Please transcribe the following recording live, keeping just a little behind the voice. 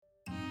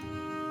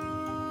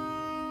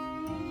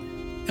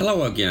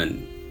Hello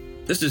again.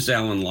 This is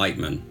Alan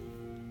Lightman.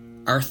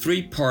 Our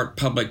three-part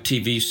public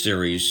TV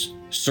series,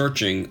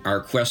 Searching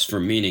Our Quest for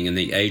Meaning in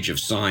the Age of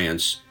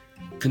Science,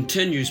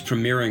 continues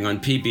premiering on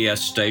PBS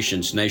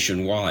stations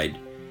nationwide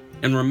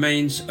and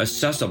remains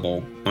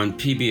accessible on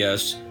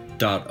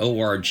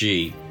pbs.org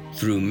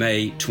through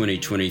May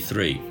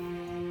 2023.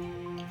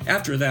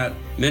 After that,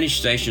 many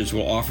stations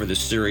will offer the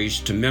series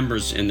to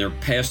members in their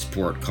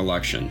Passport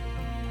collection.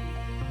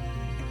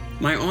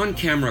 My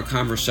on-camera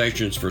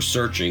conversations for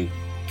Searching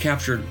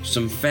captured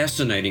some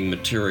fascinating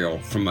material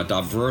from a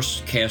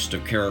diverse cast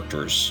of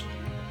characters: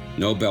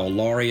 Nobel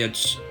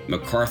laureates,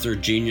 MacArthur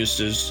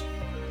geniuses,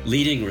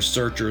 leading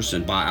researchers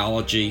in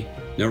biology,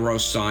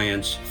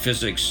 neuroscience,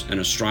 physics,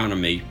 and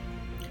astronomy,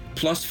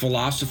 plus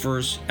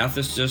philosophers,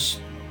 ethicists,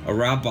 a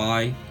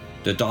rabbi,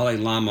 the Dalai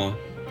Lama,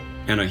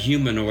 and a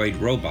humanoid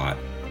robot.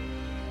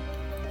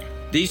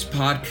 These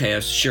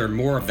podcasts share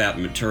more of that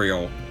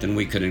material than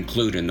we could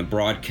include in the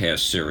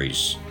broadcast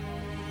series.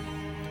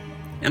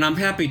 And I'm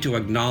happy to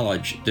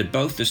acknowledge that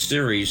both the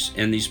series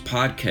and these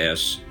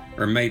podcasts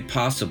are made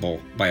possible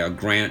by a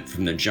grant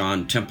from the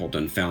John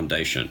Templeton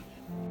Foundation.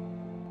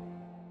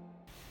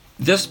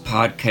 This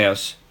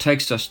podcast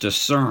takes us to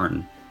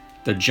CERN,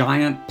 the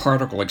giant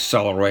particle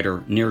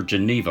accelerator near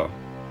Geneva,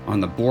 on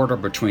the border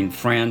between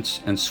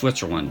France and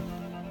Switzerland.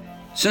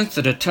 Since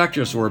the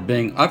detectors were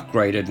being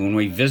upgraded when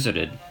we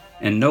visited,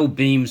 and no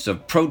beams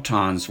of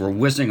protons were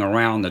whizzing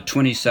around the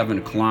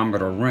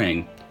 27-kilometer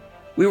ring,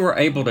 we were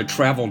able to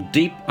travel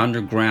deep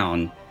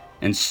underground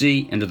and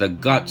see into the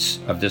guts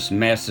of this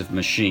massive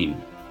machine.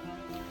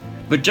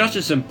 But just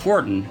as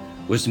important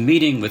was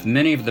meeting with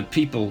many of the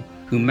people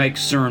who make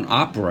CERN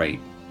operate: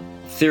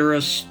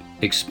 theorists,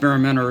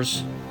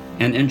 experimenters,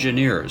 and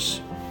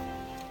engineers.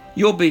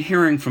 You'll be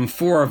hearing from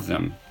four of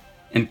them,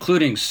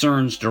 including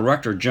CERN's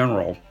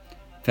Director-General,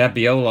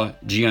 Fabiola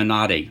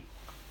Gianotti.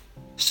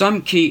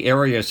 Some key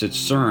areas at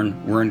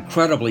CERN were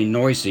incredibly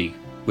noisy,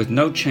 with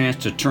no chance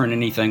to turn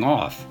anything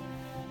off.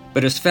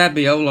 But as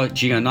Fabiola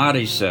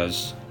Gianotti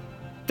says,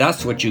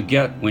 that's what you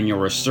get when your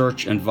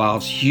research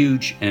involves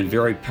huge and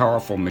very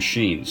powerful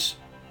machines.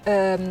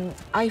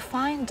 I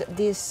find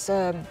this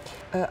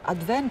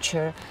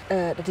adventure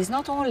that is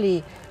not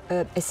only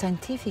a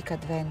scientific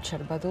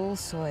adventure, but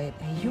also a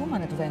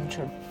human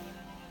adventure.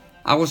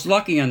 I was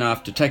lucky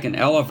enough to take an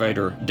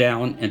elevator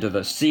down into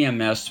the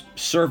CMS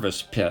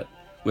service pit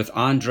with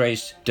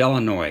Andres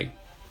Delannoy.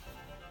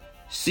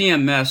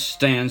 CMS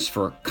stands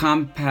for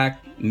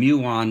Compact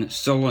Muon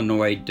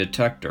Solenoid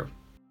Detector.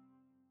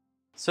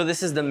 So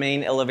this is the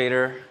main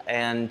elevator,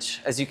 and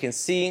as you can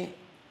see,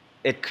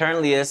 it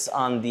currently is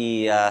on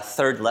the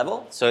third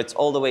level. So it's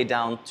all the way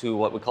down to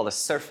what we call the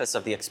surface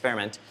of the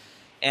experiment,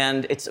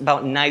 and it's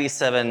about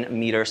 97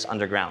 meters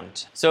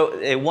underground.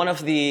 So one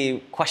of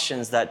the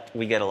questions that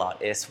we get a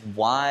lot is,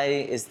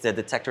 why is the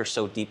detector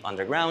so deep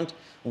underground?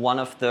 One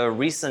of the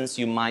reasons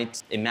you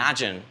might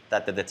imagine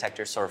that the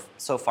detector is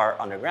so far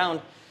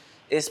underground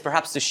is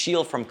perhaps to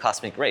shield from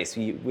cosmic rays,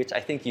 which I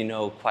think you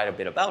know quite a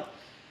bit about.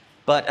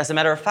 But as a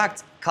matter of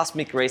fact,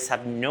 cosmic rays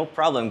have no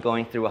problem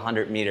going through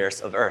 100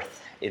 meters of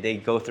Earth. They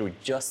go through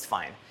just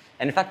fine.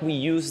 And in fact, we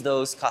use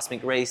those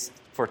cosmic rays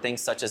for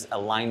things such as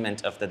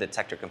alignment of the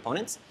detector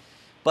components.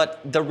 But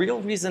the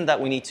real reason that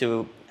we need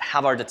to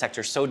have our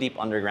detector so deep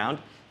underground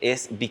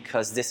is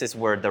because this is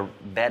where the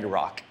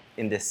bedrock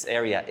in this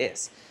area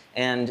is.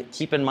 And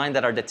keep in mind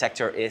that our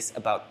detector is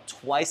about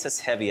twice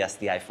as heavy as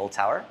the Eiffel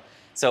Tower.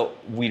 So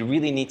we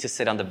really need to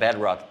sit on the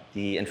bedrock.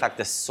 In fact,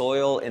 the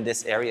soil in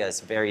this area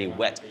is very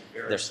wet.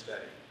 There's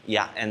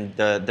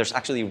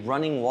actually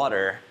running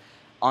water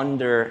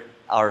under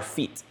our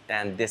feet.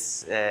 And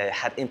this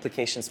had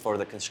implications for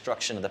the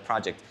construction of the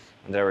project.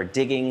 When they were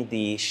digging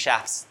the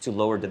shafts to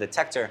lower the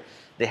detector,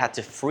 they had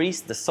to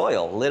freeze the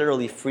soil,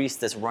 literally freeze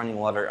this running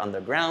water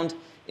underground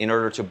in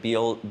order to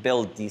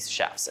build these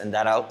shafts. And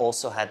that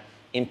also had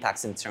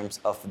impacts in terms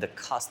of the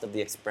cost of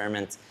the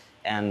experiment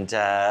and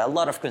a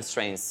lot of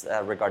constraints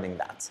regarding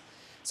that.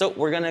 So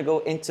we're going to go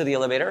into the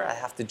elevator. I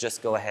have to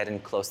just go ahead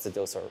and close the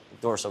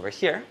doors over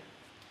here.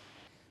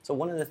 So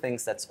one of the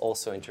things that's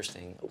also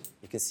interesting,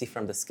 you can see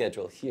from the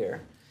schedule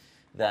here,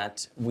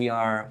 that we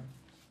are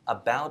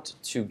about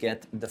to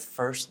get the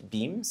first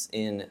beams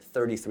in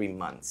 33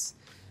 months.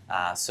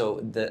 So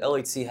the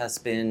LHC has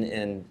been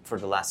in, for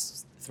the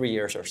last 3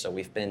 years or so,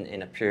 we've been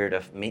in a period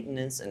of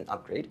maintenance and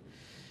upgrade.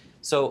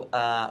 So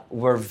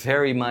we're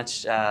very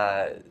much,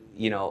 at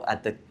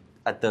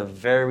the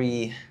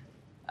very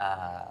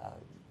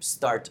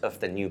start of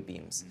the new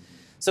beams.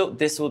 So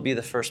this will be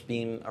the first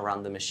beam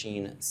around the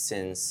machine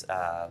since,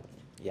 a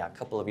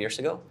couple of years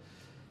ago.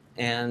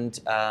 And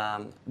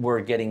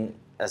we're getting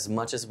as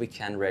much as we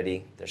can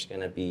ready. There's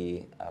going to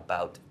be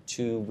about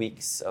 2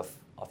 weeks of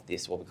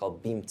this, what we call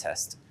beam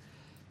test.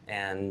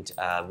 And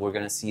we're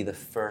going to see the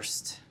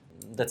first,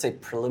 let's say,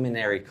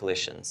 preliminary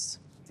collisions.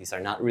 These are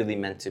not really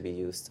meant to be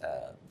used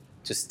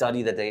to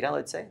study the data,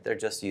 let's say. They're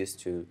just used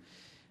to,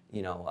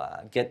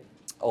 get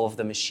all of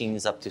the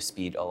machines up to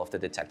speed, all of the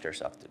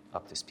detectors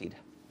up to speed.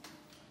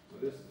 So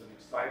this is an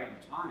exciting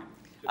time.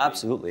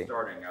 Absolutely.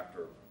 Starting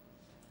after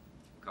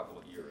a couple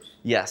of years.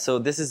 Yeah, so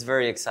this is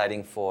very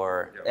exciting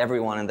for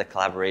everyone in the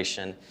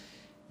collaboration.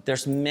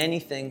 There's many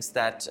things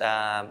that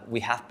we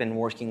have been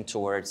working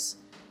towards.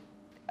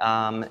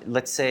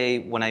 Let's say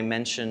when I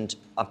mentioned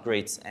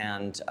upgrades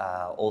and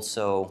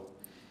also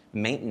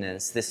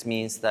maintenance, this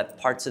means that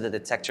parts of the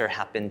detector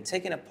have been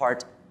taken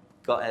apart,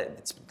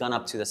 it's gone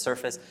up to the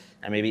surface,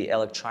 and maybe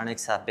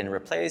electronics have been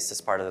replaced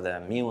as part of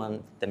the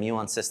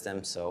muon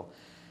system. So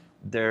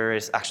there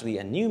is actually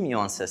a new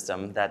muon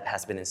system that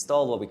has been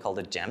installed, what we call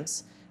the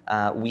GEMS.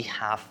 We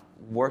have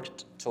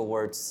worked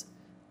towards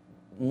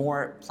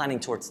more planning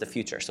towards the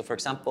future. So for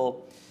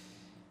example,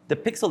 the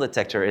pixel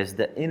detector is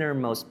the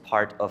innermost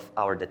part of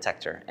our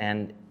detector,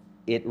 and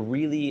it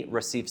really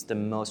receives the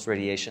most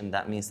radiation.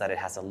 That means that it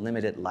has a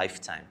limited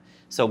lifetime.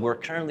 So we're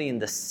currently in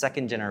the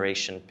second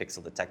generation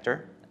pixel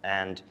detector,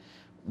 and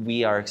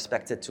we are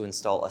expected to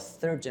install a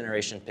third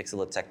generation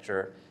pixel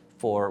detector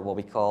for what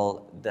we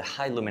call the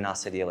high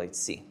luminosity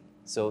LHC.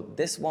 So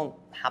this won't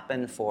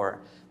happen for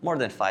more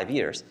than 5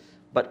 years,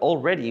 but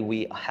already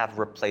we have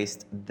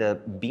replaced the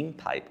beam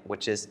pipe,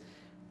 which is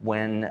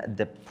when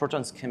the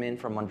protons come in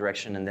from one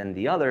direction and then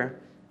the other,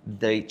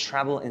 they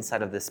travel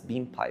inside of this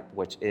beam pipe,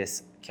 which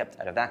is kept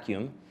at a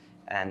vacuum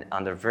and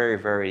under very,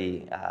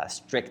 very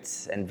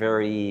strict and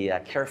very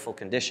careful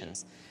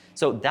conditions.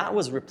 So that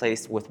was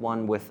replaced with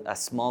one with a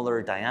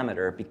smaller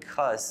diameter,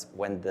 because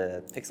when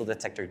the pixel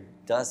detector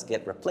does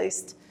get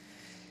replaced,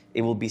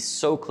 it will be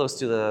so close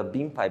to the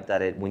beam pipe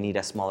that we need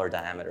a smaller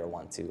diameter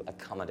one to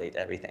accommodate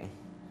everything.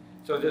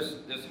 So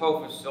this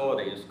whole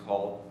facility is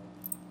called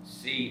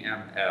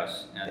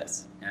CMS, and,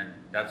 yes. And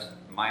that's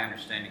my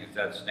understanding is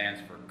that stands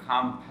for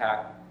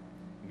Compact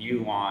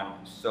Muon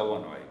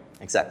Solenoid.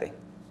 Exactly.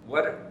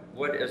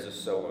 What is a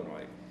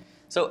solenoid?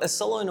 So a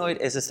solenoid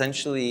is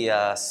essentially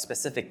a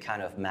specific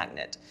kind of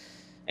magnet.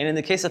 And in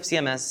the case of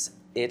CMS,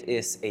 it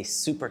is a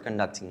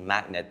superconducting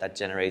magnet that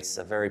generates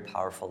a very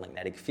powerful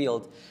magnetic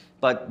field.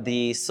 But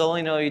the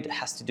solenoid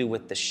has to do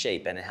with the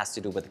shape, and it has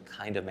to do with the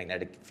kind of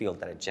magnetic field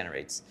that it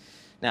generates.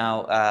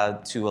 Now,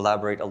 to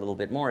elaborate a little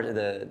bit more,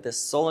 the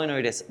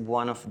solenoid is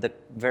one of the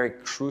very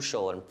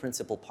crucial and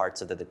principal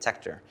parts of the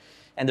detector.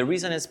 And the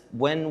reason is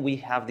when we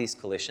have these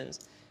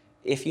collisions,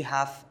 if you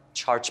have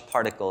charged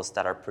particles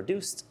that are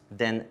produced,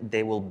 then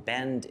they will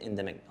bend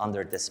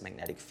under this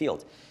magnetic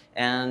field.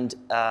 And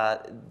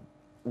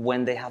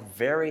when they have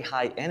very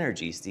high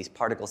energies, these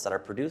particles that are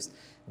produced,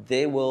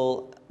 they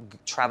will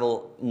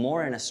travel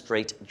more in a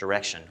straight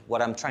direction.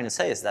 What I'm trying to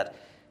say is that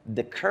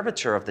the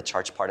curvature of the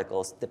charged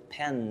particles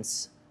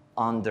depends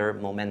on their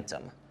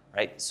momentum,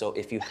 right? So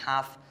if you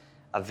have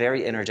a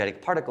very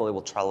energetic particle, it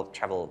will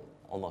travel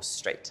almost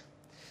straight.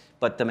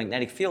 But the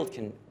magnetic field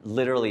can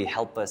literally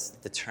help us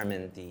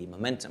determine the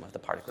momentum of the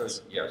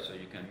particles. So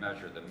you can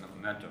measure the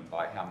momentum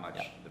by how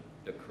much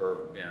the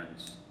curve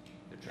bends,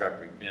 the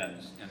trajectory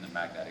bends in the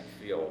magnetic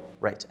field.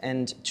 Right,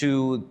 and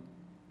to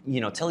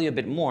tell you a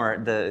bit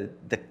more, the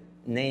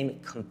name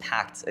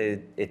compact,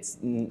 it's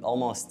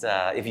almost,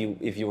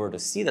 if you were to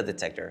see the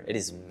detector, it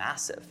is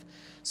massive.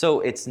 So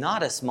it's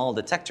not a small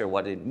detector.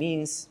 What it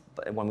means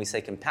when we say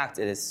compact,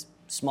 it is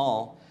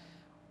small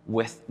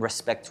with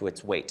respect to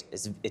its weight.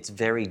 It's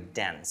very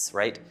dense,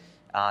 right?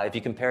 If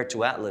you compare it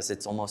to Atlas,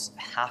 it's almost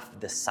half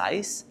the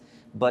size,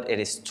 but it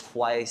is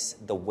twice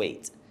the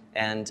weight.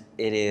 And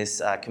it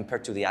is,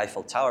 compared to the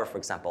Eiffel Tower, for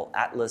example,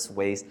 Atlas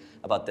weighs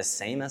about the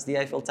same as the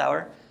Eiffel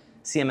Tower.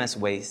 CMS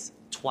weighs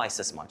twice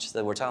as much.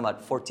 So we're talking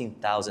about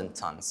 14,000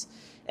 tons.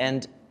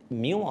 And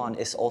muon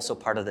is also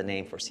part of the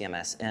name for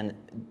CMS. And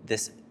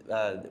this,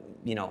 the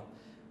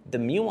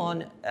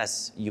muon,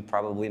 as you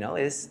probably know,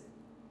 is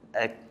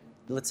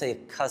let's say a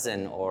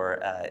cousin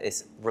or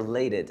is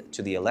related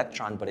to the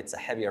electron, but it's a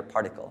heavier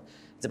particle.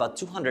 It's about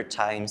 200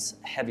 times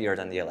heavier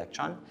than the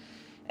electron.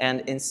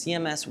 And in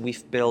CMS,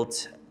 we've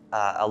built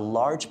a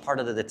large part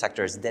of the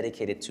detector is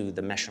dedicated to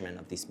the measurement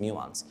of these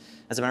muons.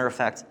 As a matter of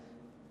fact,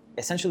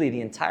 essentially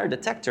the entire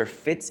detector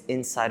fits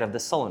inside of the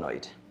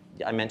solenoid.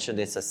 I mentioned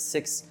it's a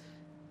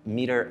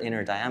 6-meter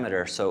inner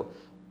diameter, so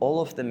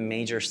all of the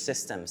major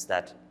systems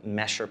that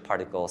measure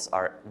particles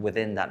are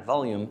within that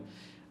volume.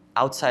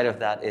 Outside of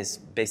that is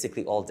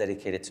basically all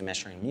dedicated to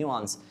measuring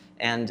muons.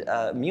 And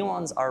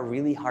muons are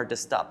really hard to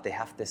stop. They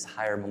have this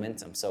higher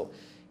momentum. So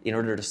in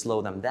order to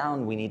slow them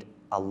down, we need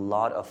a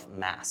lot of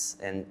mass.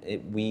 And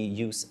we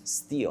use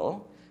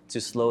steel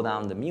to slow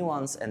down the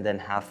muons and then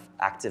have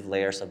active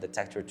layers of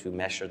detector to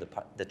measure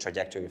the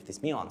trajectory of these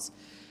muons.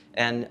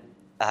 And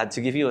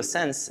to give you a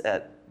sense,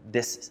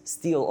 this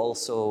steel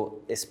also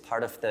is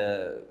part of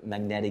the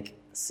magnetic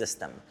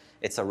system.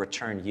 It's a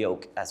return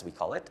yoke, as we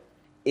call it.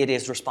 It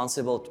is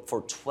responsible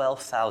for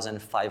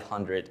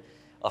 12,500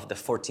 of the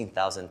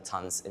 14,000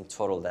 tons in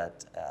total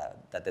that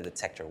the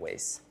detector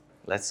weighs.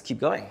 Let's keep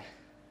going.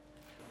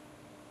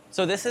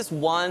 So this is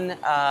one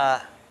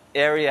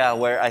area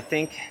where I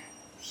think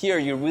here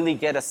you really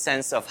get a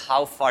sense of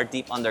how far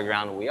deep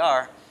underground we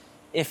are.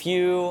 If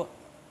you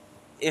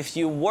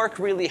work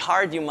really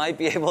hard, you might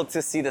be able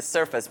to see the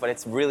surface, but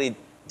it's really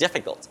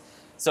difficult.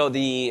 So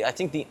I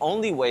think the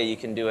only way you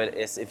can do it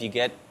is if you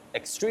get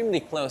extremely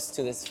close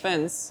to this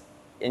fence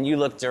and you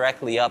look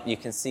directly up, you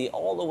can see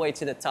all the way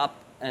to the top.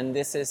 And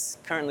this is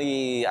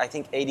currently, I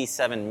think,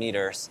 87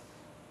 meters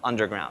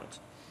underground.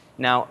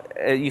 Now,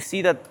 you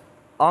see that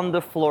on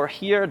the floor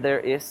here,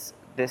 there is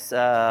this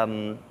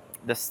the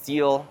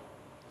steel,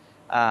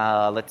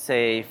 let's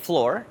say,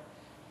 floor.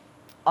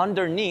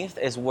 Underneath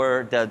is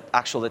where the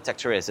actual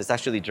detector is. It's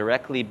actually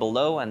directly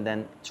below and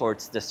then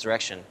towards this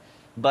direction.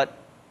 But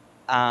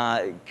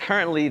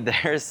currently,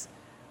 there's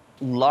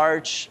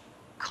large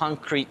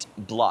concrete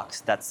blocks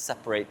that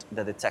separate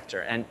the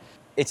detector. And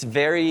it's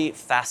very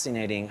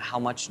fascinating how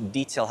much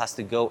detail has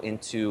to go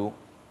into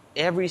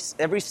every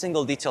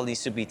single detail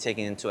needs to be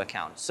taken into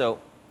account. So,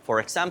 for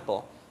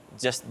example,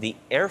 just the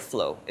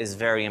airflow is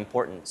very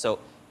important. So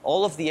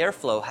all of the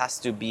airflow has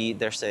to be,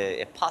 there's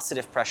a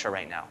positive pressure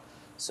right now.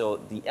 So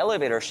the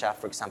elevator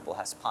shaft, for example,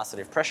 has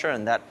positive pressure,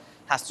 and that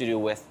has to do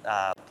with,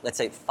 let's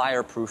say,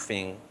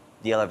 fireproofing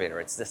the elevator.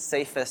 It's the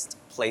safest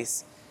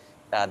place.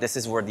 This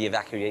is where the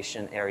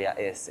evacuation area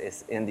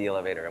is in the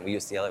elevator, and we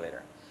use the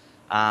elevator.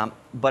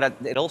 But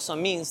it also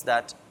means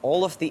that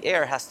all of the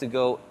air has to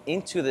go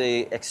into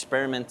the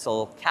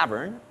experimental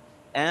cavern,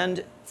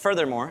 and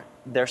furthermore,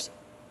 there's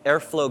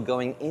airflow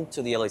going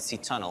into the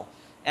LHC tunnel.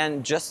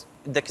 And just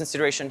the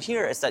consideration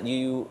here is that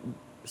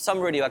some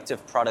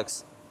radioactive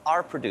products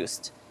are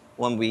produced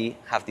when we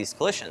have these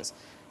collisions.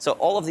 So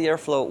all of the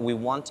airflow, we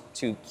want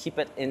to keep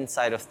it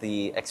inside of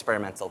the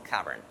experimental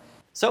cavern.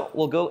 So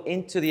we'll go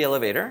into the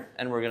elevator,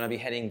 and we're going to be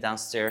heading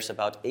downstairs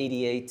about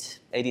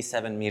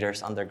 87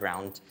 meters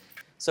underground.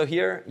 So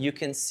here you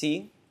can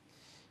see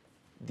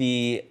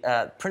the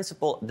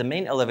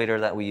main elevator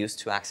that we use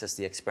to access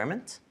the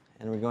experiment.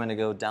 And we're going to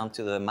go down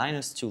to the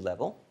 -2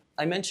 level.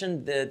 I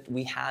mentioned that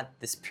we had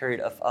this period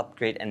of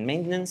upgrade and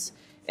maintenance,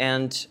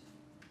 and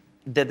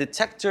the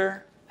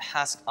detector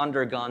has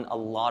undergone a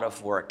lot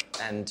of work,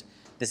 and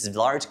this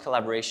large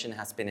collaboration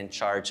has been in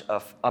charge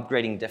of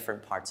upgrading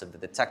different parts of the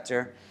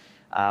detector.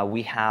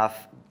 We have,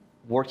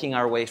 working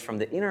our way from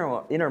the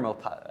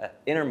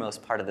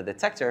innermost part of the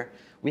detector,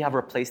 we have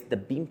replaced the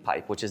beam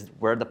pipe, which is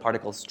where the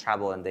particles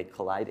travel and they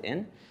collide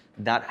in.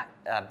 That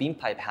beam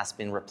pipe has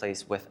been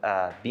replaced with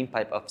a beam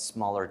pipe of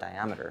smaller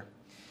diameter.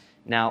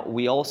 Now,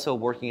 we also,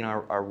 working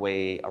our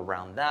way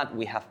around that,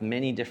 we have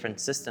many different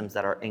systems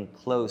that are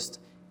enclosed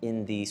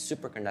in the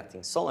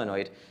superconducting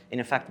solenoid. And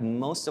in fact,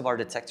 most of our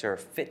detector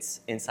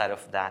fits inside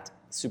of that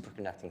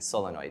superconducting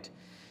solenoid.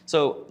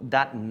 So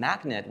that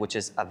magnet, which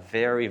is a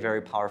very,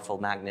 very powerful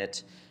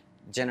magnet,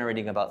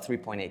 generating about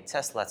 3.8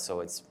 Tesla,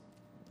 so it's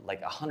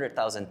like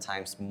 100,000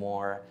 times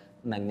more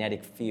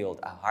magnetic field,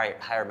 a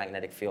higher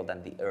magnetic field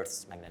than the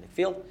Earth's magnetic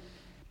field.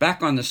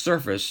 Back on the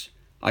surface,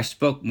 I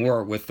spoke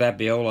more with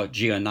Fabiola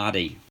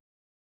Gianotti.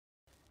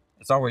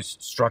 It's always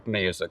struck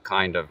me as a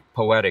kind of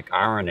poetic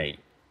irony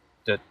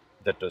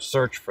that to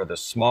search for the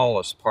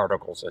smallest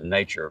particles in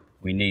nature,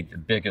 we need the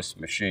biggest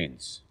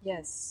machines.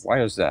 Yes. Why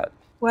is that?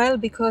 Well,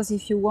 because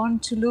if you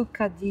want to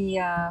look at the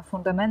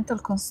fundamental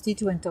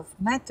constituent of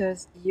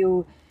matters,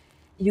 you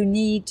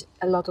need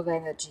a lot of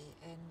energy.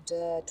 And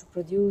to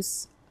produce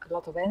a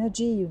lot of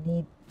energy, you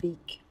need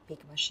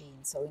big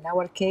machines. So in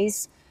our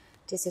case,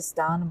 this is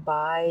done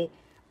by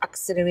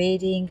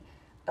accelerating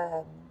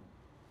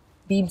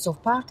beams of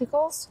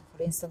particles,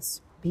 for instance,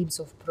 beams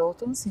of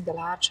protons in the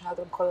Large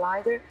Hadron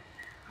Collider,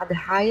 at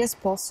the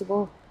highest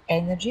possible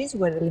energies,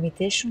 where the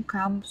limitation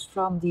comes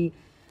from the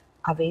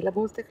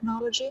available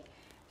technology,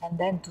 and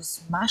then to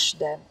smash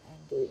them. And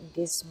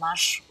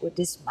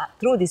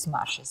through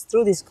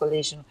this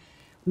collision,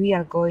 we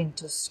are going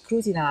to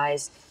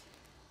scrutinize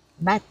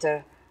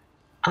matter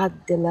at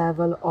the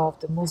level of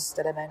the most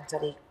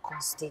elementary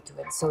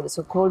constituents, so the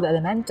so-called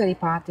elementary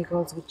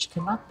particles, which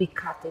cannot be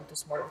cut into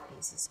smaller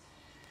pieces.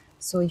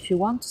 So if you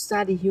want to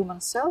study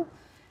human cell,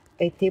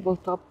 a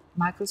tabletop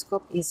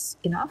microscope is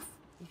enough.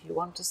 If you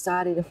want to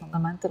study the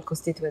fundamental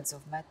constituents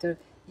of matter,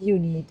 you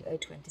need a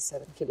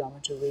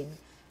 27-kilometer ring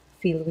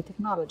filled with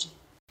technology.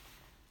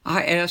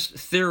 I asked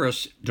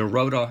theorist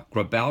Dorota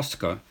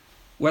Grabowska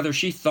whether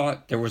she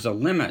thought there was a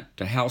limit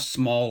to how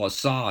small a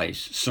size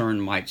CERN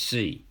might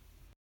see.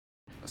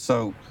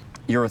 So,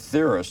 you're a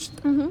theorist,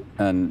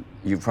 and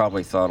you've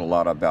probably thought a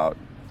lot about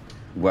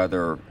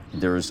whether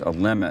there's a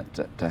limit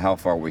to how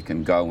far we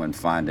can go in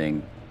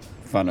finding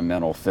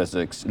fundamental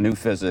physics,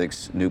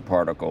 new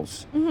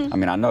particles. I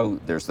mean, I know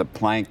there's the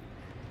Planck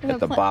at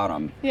the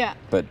bottom,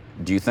 but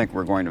do you think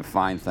we're going to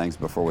find things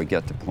before we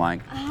get to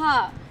Planck?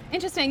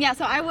 Interesting. Yeah,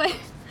 so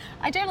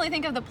I generally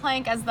think of the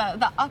Planck as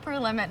the upper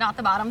limit, not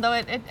the bottom, though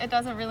it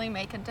doesn't really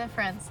make a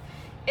difference.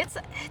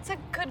 It's a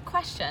good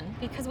question,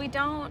 because we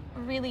don't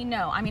really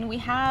know. I mean, we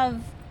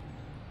have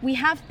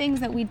things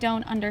that we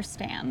don't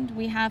understand.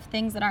 We have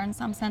things that are in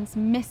some sense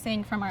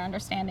missing from our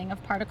understanding of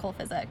particle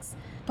physics.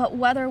 But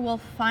whether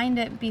we'll find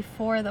it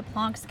before the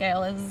Planck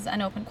scale is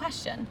an open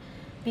question,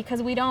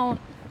 because we don't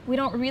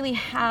really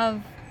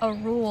have a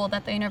rule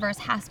that the universe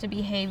has to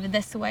behave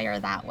this way or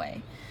that way.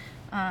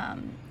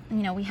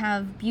 We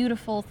have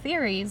beautiful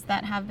theories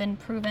that have been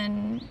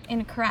proven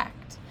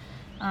incorrect.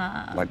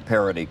 Like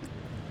parity.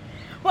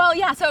 Well,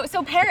 yeah,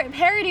 so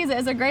parity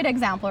is a great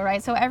example,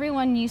 right? So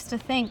everyone used to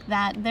think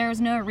that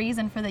there's no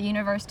reason for the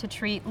universe to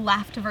treat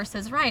left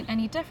versus right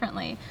any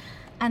differently.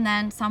 And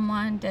then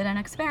someone did an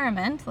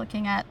experiment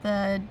looking at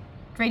the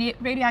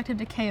radioactive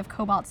decay of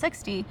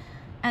cobalt-60,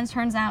 and it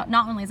turns out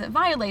not only is it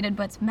violated,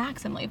 but it's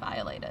maximally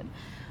violated.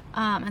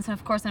 And so,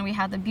 of course, then we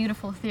had the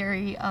beautiful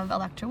theory of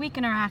electroweak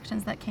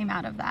interactions that came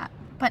out of that.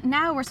 But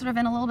now we're sort of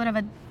in a little bit of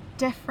a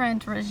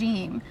different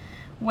regime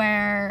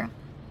where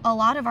a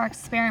lot of our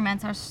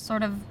experiments are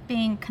sort of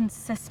being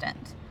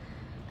consistent,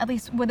 at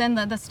least within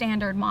the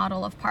standard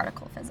model of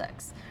particle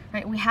physics,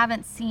 right? We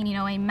haven't seen,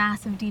 a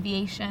massive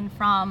deviation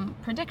from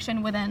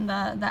prediction within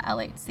the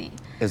LHC.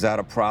 Is that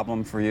a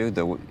problem for you?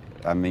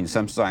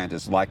 Some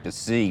scientists like to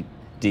see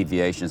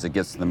deviations. It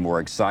gets them more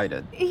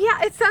excited. Yeah,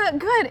 it's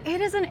good. It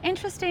is an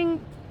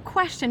interesting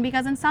question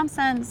because in some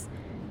sense,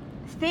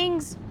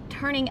 things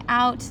turning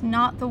out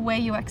not the way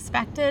you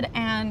expected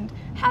and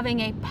having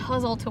a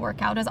puzzle to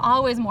work out is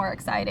always more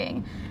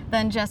exciting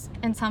than just,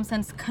 in some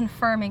sense,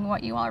 confirming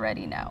what you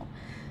already know.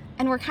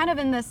 And we're kind of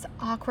in this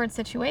awkward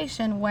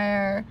situation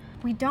where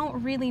we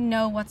don't really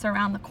know what's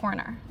around the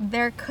corner.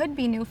 There could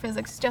be new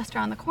physics just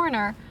around the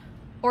corner,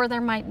 or there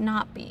might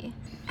not be.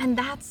 And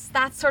that's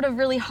sort of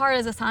really hard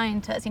as a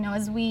scientist,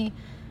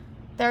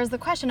 there's the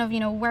question of,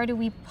 where do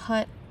we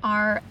put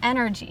our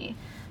energy?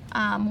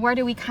 Where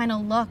do we kind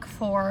of look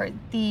for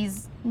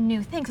these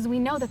new things? Because we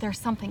know that there's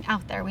something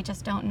out there, we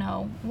just don't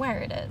know where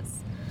it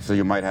is. So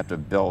you might have to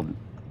build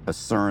a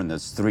CERN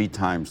that's 3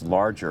 times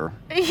larger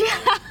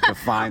to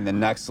find the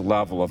next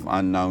level of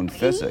unknown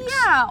physics.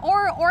 Yeah,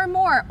 or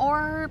more,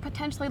 or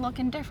potentially look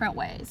in different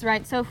ways,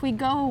 right? So if we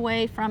go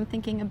away from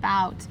thinking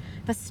about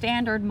the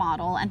standard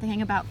model and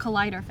thinking about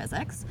collider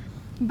physics,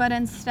 but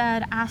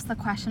instead ask the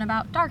question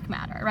about dark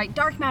matter, right?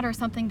 Dark matter is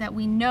something that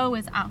we know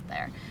is out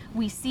there.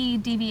 We see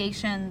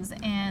deviations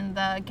in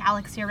the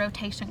galaxy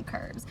rotation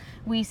curves.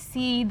 We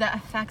see the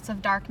effects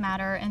of dark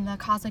matter in the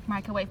cosmic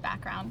microwave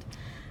background.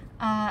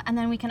 And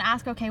then we can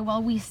ask, okay,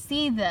 well, we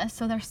see this,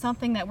 so there's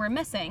something that we're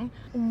missing.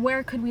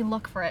 Where could we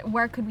look for it?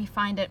 Where could we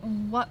find it?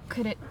 What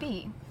could it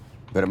be?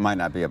 But it might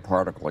not be a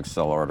particle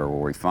accelerator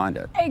where we find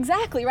it.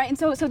 Exactly, right? And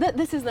so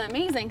this is the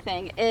amazing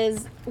thing,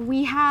 is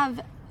we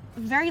have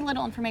very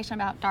little information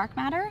about dark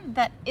matter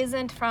that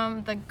isn't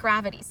from the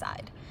gravity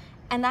side.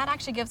 And that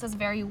actually gives us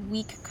very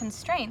weak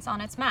constraints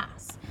on its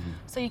mass. Mm-hmm.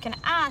 So you can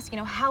ask,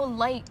 how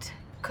light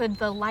could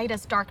the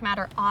lightest dark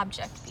matter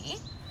object be?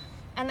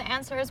 And the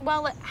answer is,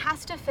 well, it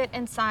has to fit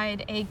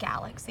inside a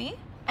galaxy.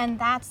 And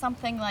that's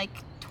something like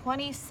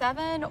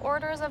 27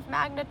 orders of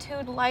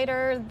magnitude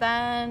lighter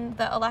than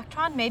the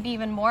electron, maybe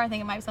even more. I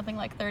think it might be something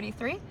like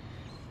 33. And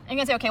you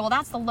can say, okay, well,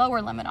 that's the lower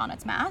limit on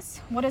its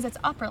mass. What is its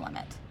upper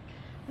limit?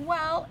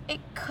 Well, it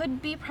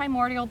could be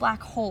primordial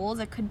black holes.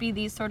 It could be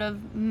these sort of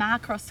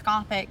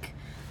macroscopic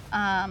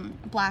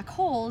black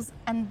holes,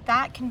 and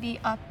that can be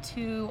up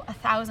to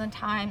 1,000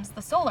 times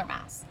the solar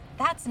mass.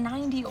 That's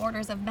 90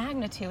 orders of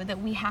magnitude that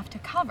we have to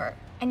cover.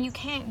 And you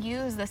can't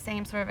use the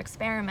same sort of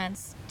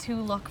experiments to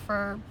look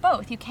for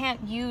both. You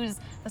can't use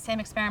the same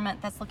experiment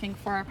that's looking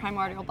for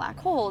primordial black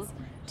holes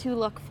to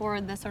look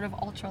for the sort of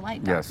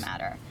ultralight dark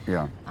matter.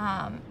 Yeah.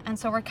 And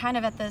so we're kind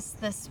of at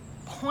this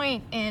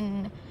point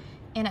in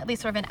at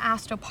least sort of an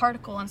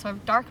astroparticle and sort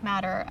of dark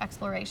matter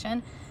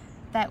exploration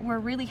that we're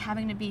really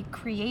having to be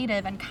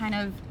creative and kind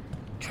of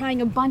trying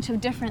a bunch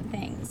of different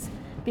things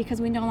because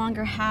we no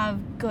longer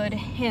have good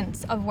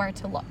hints of where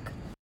to look.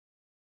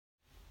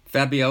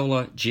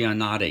 Fabiola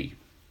Gianotti.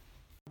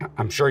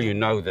 I'm sure you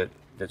know that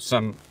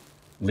some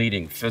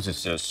leading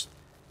physicists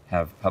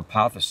have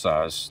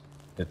hypothesized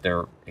that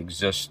there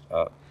exists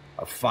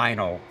a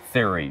final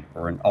theory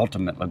or an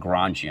ultimate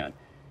Lagrangian.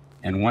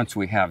 And once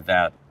we have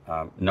that,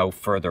 no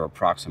further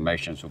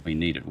approximations will be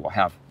needed. We'll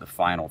have the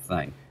final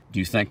thing. Do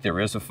you think there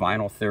is a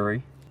final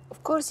theory?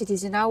 Of course, it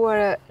is in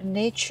our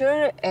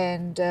nature,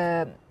 and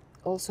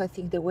also I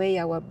think the way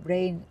our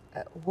brain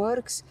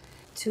works,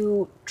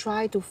 to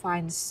try to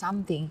find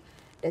something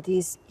that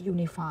is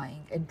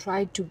unifying and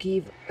try to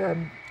give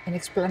an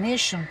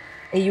explanation,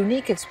 a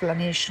unique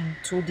explanation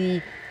to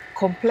the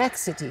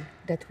complexity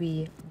that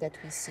we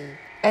see.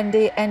 And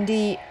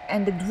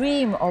the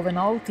dream of an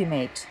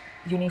ultimate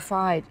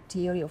unified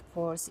theory, of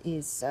course,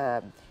 is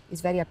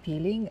very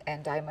appealing,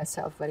 and I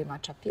myself very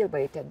much appeal by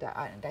it, and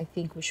I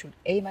think we should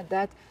aim at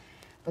that.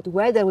 But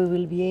whether we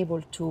will be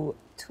able to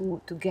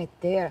get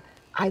there,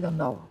 I don't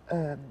know.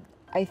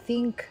 I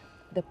think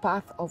the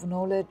path of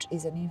knowledge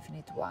is an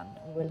infinite one.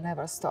 We will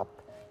never stop,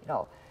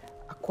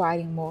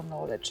 acquiring more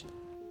knowledge.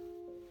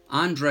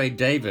 Andre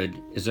David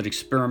is an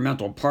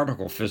experimental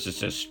particle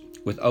physicist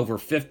with over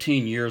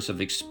 15 years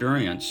of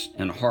experience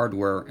in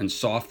hardware and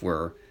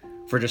software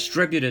for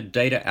distributed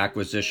data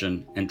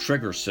acquisition and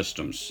trigger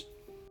systems.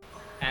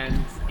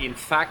 And in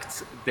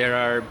fact, there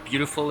are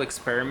beautiful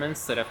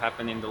experiments that have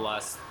happened in the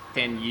last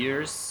 10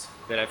 years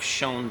that have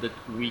shown that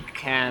we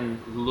can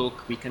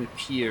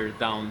peer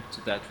down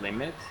to that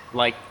limit.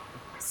 Like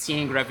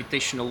seeing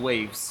gravitational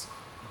waves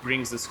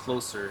brings us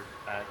closer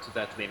to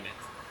that limit.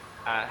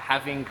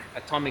 having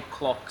atomic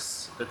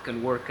clocks that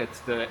can work at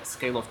the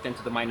scale of 10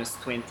 to the minus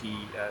 20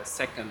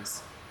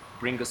 seconds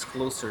bring us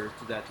closer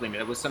to that limit.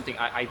 That was something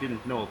I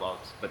didn't know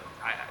about, but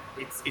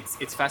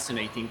it's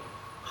fascinating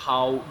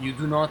how you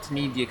do not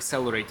need the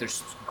accelerators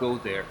to go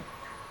there.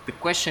 The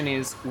question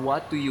is,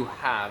 what do you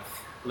have,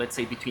 let's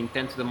say, between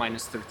 10 to the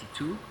minus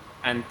 32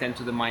 and 10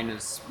 to the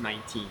minus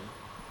 19?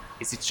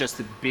 Is it just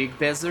a big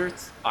desert?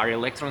 Are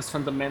electrons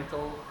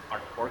fundamental?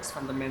 Are quarks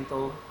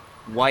fundamental?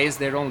 Why is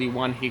there only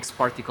one Higgs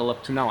particle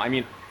up to now? I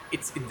mean,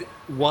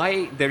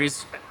 why there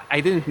is...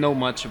 I didn't know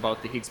much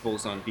about the Higgs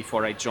boson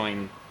before I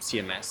joined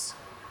CMS.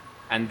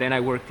 And then I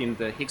worked in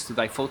the Higgs to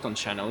diphoton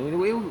channel.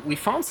 We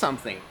found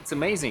something. It's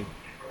amazing.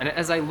 And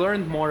as I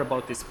learned more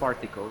about this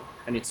particle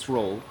and its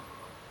role,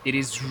 it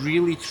is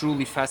really,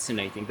 truly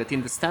fascinating that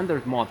in the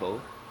standard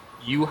model,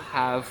 you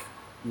have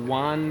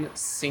one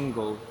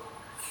single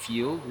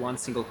field, one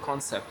single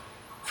concept,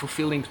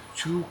 fulfilling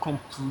two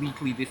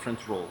completely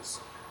different roles.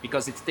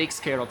 Because it takes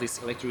care of this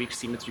electroweak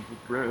symmetry,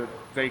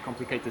 very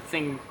complicated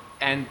thing,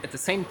 and at the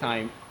same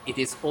time, it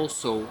is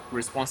also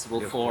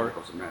responsible for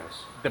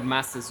the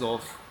masses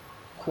of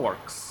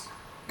quarks.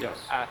 Yes.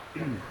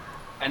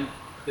 And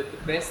the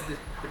best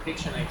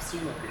depiction I've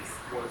seen of this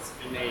was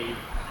in a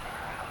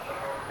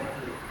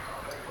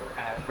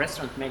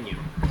restaurant menu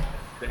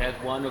that had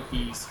one of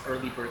these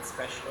early bird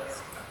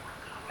specials.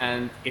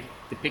 And it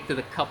depicted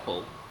a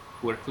couple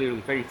who were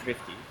clearly very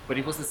thrifty, but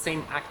it was the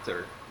same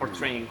actor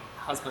portraying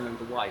husband and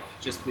the wife,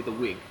 just with a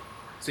wig.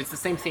 So it's the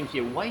same thing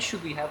here. Why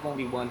should we have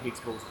only one Higgs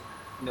boson?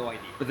 No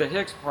idea. But the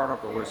Higgs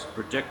particle was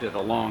predicted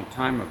a long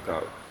time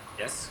ago.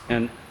 Yes?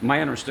 And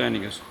my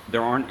understanding is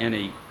there aren't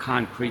any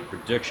concrete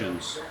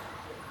predictions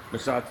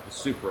besides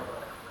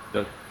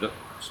the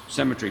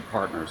symmetry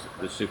partners,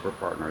 the super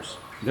partners.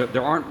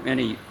 There aren't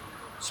any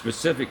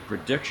specific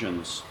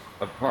predictions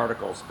of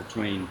particles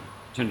between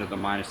 10 to the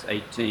minus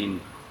 18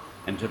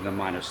 and 10 to the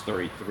minus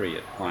 33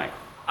 at Planck.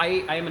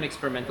 I am an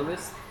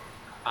experimentalist.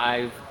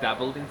 I've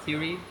dabbled in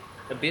theory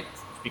a bit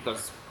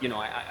because, you know,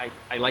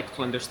 I like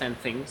to understand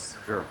things.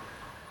 Sure.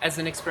 As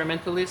an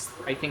experimentalist,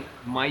 I think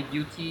my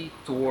duty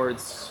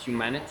towards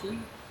humanity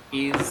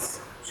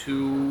is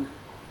to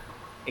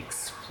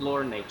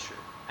explore nature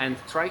and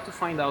try to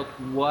find out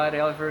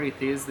whatever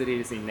it is that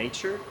is in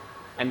nature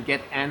and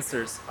get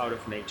answers out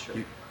of nature.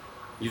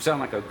 You sound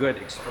like a good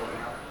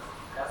experimenter.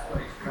 That's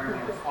what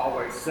experimenters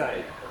always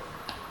say.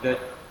 That,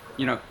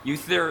 you know, you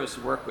theorists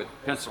work with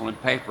pencil and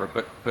paper,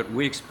 but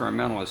we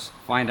experimentalists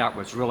find out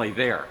what's really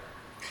there.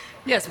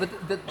 Yes, but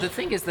the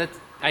thing is that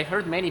I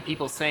heard many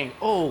people saying,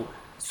 oh,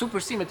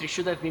 supersymmetry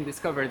should have been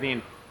discovered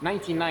in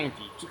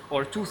 1990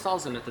 or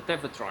 2000 at the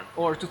Tevatron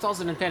or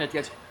 2010 at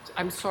the...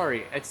 I'm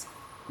sorry, it's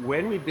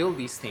when we build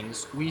these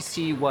things, we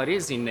see what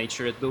is in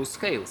nature at those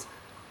scales.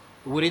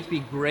 Would it be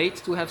great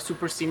to have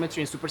supersymmetry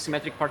and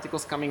supersymmetric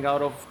particles coming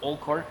out of all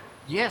core?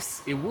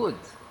 Yes, it would.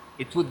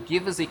 It would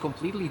give us a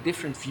completely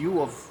different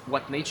view of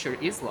what nature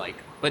is like.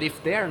 But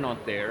if they are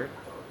not there,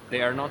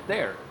 they are not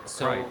there.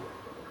 So right.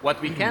 What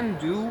we can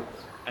do,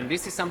 and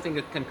this is something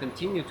that can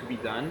continue to be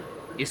done,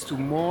 is to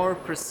more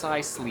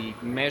precisely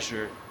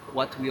measure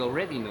what we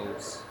already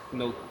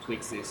know to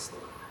exist.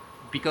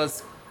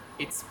 Because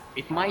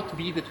it might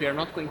be that we are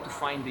not going to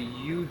find a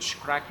huge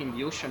crack in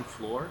the ocean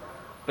floor,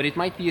 but it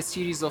might be a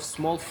series of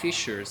small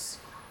fissures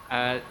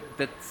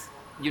that,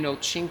 you know,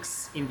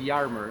 chinks in the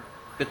armor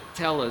that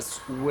tell us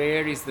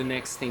where is the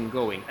next thing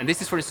going. And this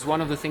is, for instance,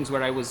 one of the things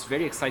where I was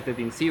very excited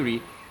in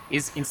theory,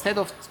 is instead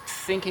of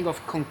thinking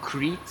of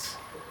concrete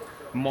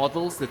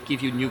models that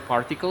give you new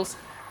particles,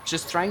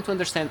 just trying to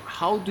understand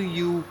how do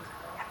you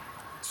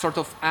sort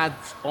of add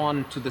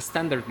on to the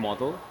standard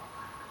model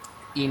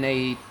in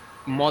a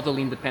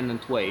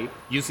model-independent way,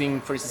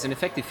 using, for instance, an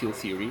effective field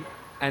theory,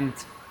 and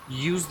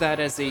use that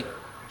as a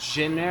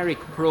generic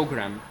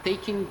program,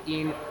 taking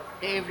in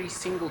every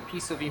single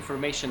piece of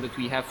information that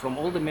we have from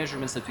all the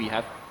measurements that we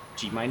have,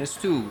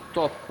 G-2,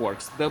 top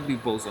quarks, W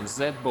bosons,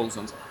 Z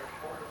bosons,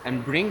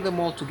 and bring them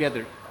all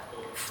together.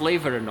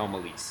 Flavor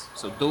anomalies.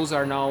 So those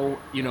are now,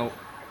 you know,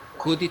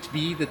 could it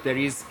be that there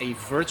is a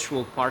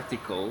virtual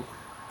particle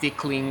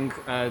tickling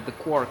the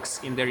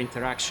quarks in their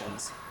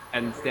interactions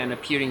and then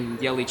appearing in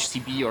the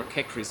LHCb or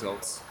Keck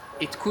results?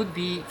 It could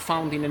be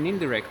found in an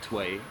indirect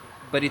way,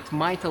 but it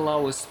might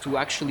allow us to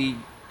actually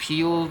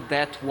peel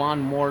that one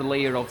more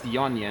layer of the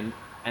onion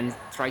and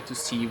try to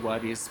see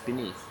what is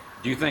beneath.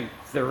 Do you think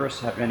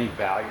theorists have any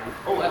value?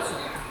 Oh,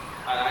 absolutely.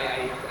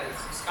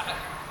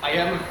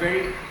 I'm a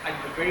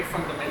very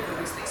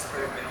fundamentalist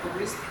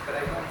experimentalist, but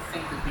I don't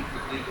think that we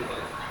could live without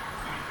it.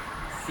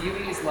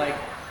 Theory is like,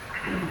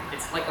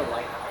 it's like a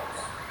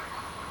lighthouse.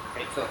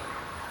 Okay, so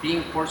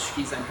being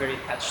Portuguese, I'm very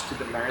attached to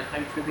the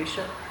maritime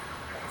tradition.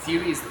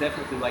 Theory is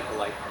definitely like a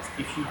lighthouse.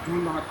 If you do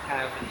not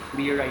have a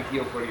clear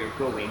idea of where you're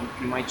going,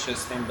 you might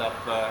just end up,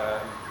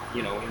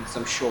 you know, in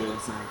some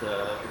shoals and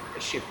a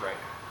shipwreck.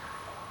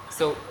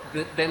 So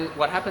then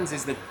what happens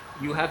is that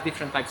you have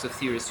different types of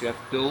theorists. You have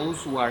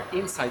those who are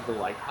inside the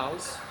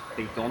lighthouse.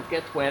 They don't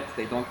get wet,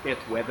 they don't get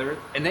weathered.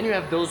 And then you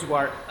have those who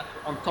are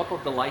on top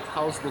of the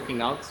lighthouse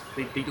looking out.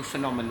 They do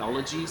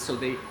phenomenology, so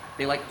they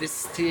like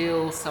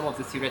distill some of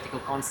the theoretical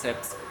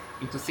concepts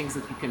into things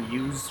that you can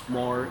use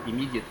more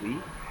immediately.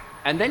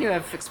 And then you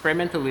have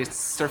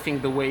experimentalists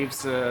surfing the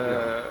waves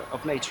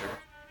of nature.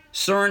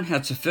 CERN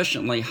had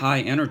sufficiently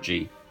high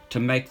energy to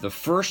make the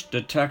first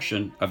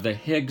detection of the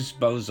Higgs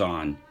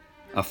boson,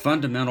 a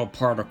fundamental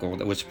particle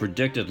that was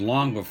predicted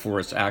long before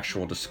its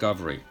actual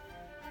discovery.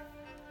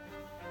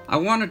 I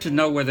wanted to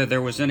know whether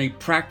there was any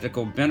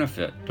practical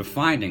benefit to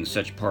finding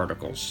such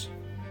particles.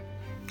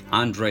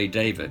 Andre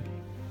David.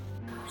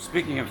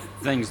 Speaking of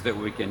things that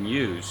we can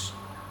use,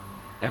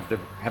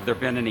 have there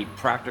been any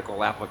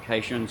practical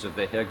applications of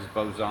the Higgs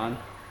boson?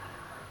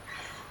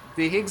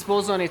 The Higgs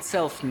boson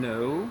itself,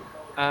 no.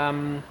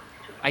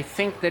 I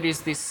think there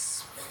is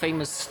this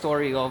famous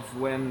story of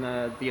when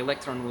the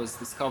electron was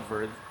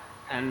discovered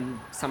and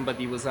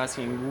somebody was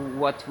asking,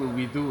 what will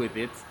we do with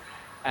it?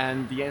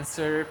 And the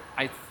answer,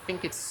 I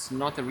think it's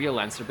not a real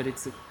answer, but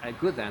it's a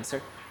good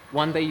answer.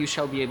 One day you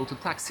shall be able to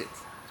tax it.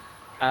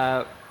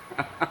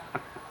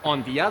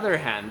 On the other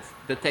hand,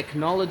 the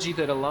technology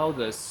that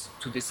allowed us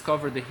to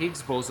discover the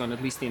Higgs boson,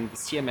 at least in the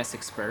CMS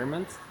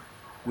experiment,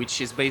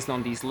 which is based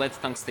on these lead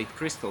tungstate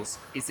crystals,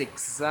 is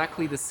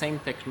exactly the same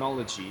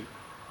technology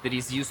that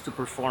is used to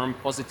perform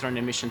positron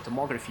emission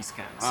tomography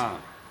scans.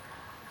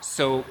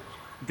 So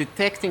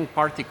detecting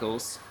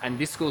particles, and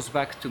this goes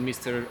back to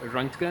Mr.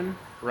 Röntgen,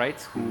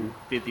 right, who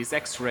did these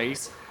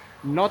X-rays,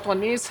 not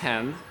on his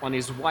hand, on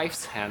his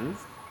wife's hand.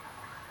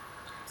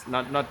 It's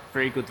not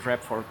very good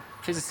rep for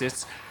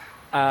physicists,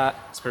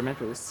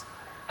 experimentalists,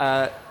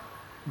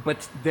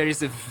 but there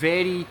is a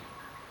very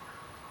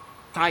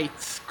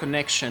tight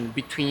connection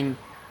between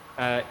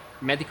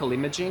medical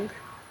imaging,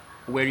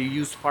 where you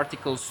use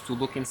particles to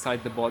look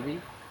inside the body,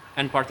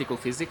 and particle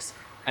physics.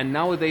 And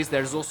nowadays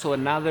there's also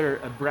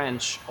another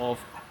branch of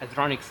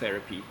hadronic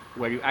therapy,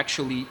 where you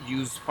actually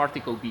use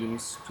particle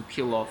beams to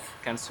kill off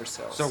cancer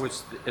cells. So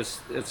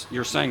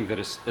you're saying that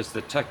it's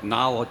the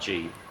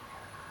technology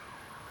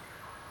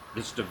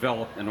that's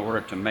developed in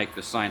order to make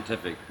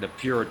the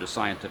pure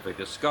scientific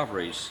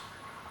discoveries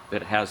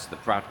that has the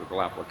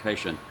practical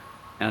application.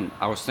 And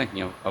I was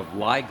thinking of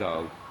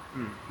LIGO,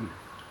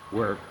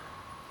 where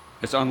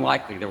it's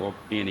unlikely there will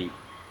be any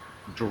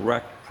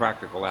direct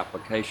practical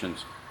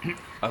applications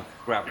of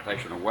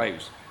gravitational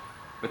waves,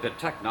 but the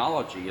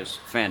technology is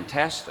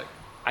fantastic.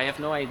 I have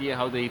no idea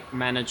how they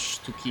manage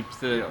to keep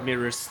the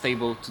mirrors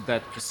stable to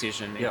that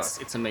precision.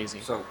 It's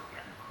amazing. So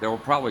there will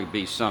probably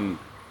be some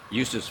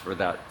uses for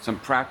that, some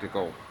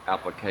practical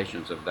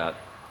applications of that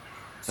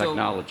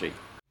technology.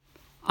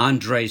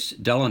 Andres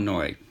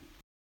Delannoy.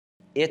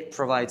 It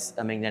provides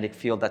a magnetic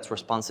field that's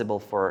responsible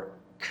for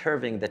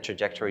curving the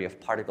trajectory of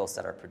particles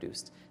that are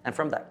produced. And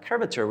from that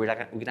curvature, we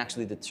can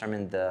actually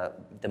determine the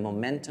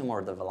momentum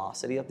or the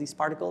velocity of these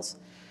particles.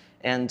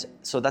 And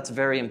so that's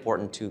very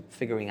important to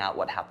figuring out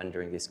what happened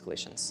during these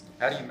collisions.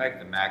 How do you make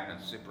the magnet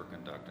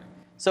superconducting?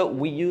 So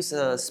we use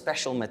a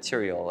special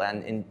material,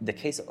 and in the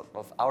case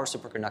of our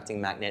superconducting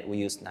magnet, we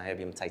use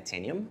niobium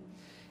titanium.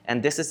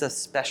 And this is a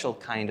special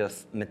kind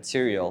of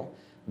material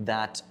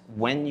that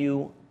when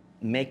you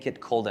make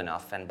it cold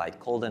enough, and by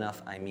cold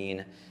enough I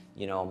mean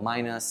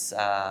minus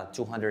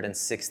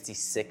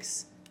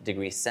 266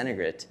 degrees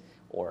centigrade,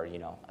 or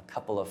a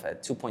couple of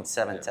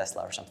 2.7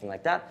 Tesla or something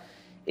like that,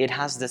 it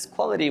has this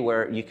quality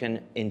where you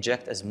can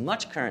inject as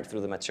much current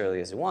through the material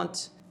as you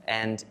want,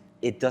 and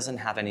it doesn't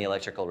have any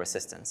electrical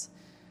resistance.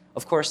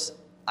 Of course,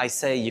 I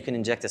say you can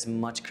inject as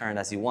much current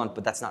as you want,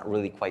 but that's not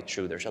really quite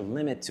true. There's a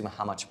limit to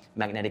how much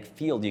magnetic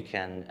field you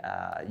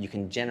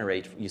can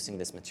generate using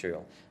this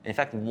material. In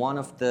fact, one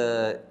of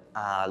the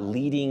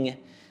leading,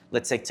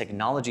 let's say,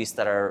 technologies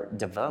that are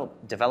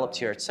developed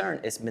here at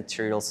CERN is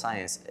material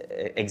science,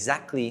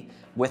 exactly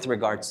with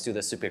regards to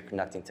the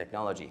superconducting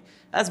technology.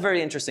 That's a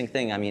very interesting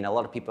thing. I mean, a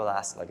lot of people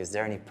ask, like, is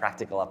there any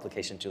practical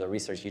application to the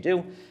research you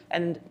do?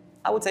 And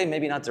I would say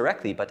maybe not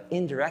directly, but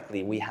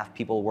indirectly, we have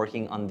people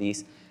working on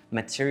these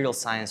material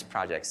science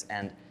projects,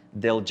 and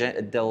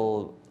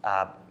they'll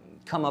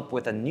come up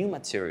with a new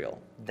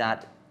material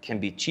that can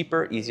be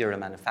cheaper, easier to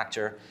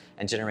manufacture,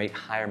 and generate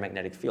higher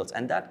magnetic fields.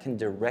 And that can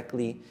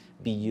directly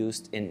be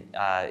used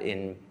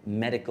in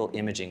medical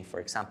imaging, for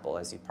example.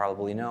 As you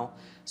probably know,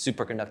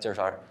 superconductors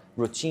are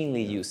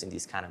routinely used in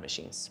these kind of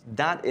machines.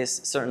 That is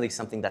certainly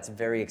something that's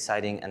very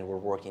exciting and we're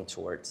working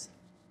towards.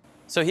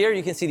 So here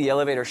you can see the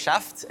elevator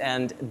shaft,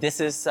 and this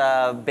is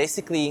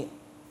basically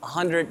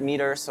 100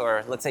 meters,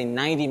 or let's say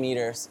 90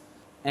 meters,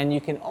 and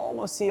you can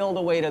almost see all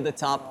the way to the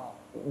top.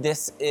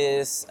 This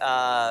is,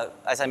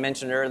 as I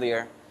mentioned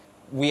earlier,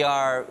 we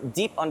are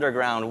deep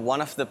underground.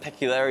 One of the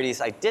peculiarities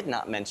I did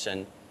not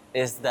mention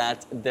is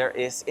that there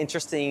is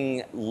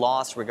interesting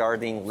laws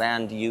regarding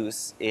land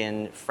use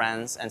in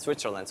France and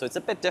Switzerland. So it's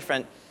a bit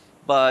different,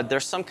 but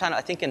there's some kind of,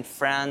 I think in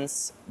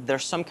France,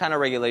 there's some kind of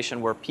regulation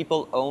where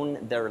people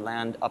own their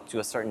land up to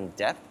a certain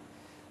depth.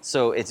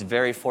 So it's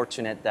very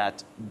fortunate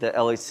that the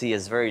LHC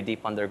is very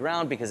deep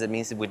underground, because it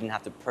means that we didn't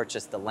have to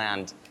purchase the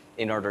land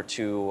in order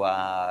to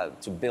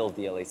build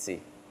the LHC.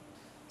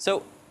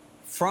 So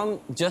from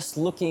just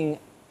looking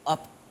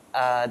up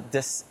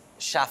this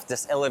shaft,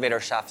 this elevator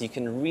shaft, you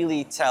can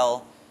really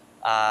tell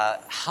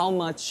how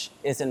much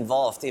is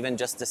involved, even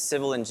just the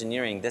civil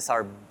engineering. These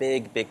are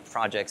big, big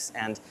projects,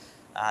 and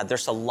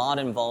there's a lot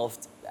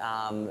involved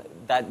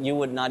that you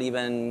would not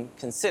even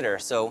consider.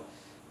 So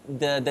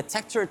the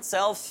detector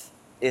itself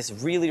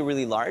is really,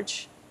 really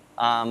large,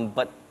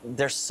 but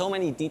there's so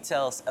many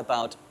details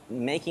about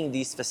making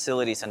these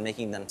facilities and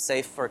making them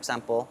safe, for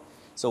example.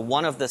 So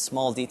one of the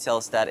small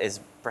details that is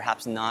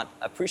perhaps not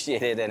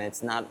appreciated, and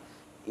it's not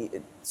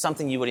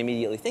something you would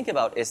immediately think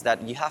about, is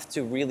that you have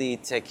to really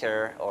take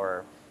care,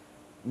 or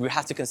you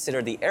have to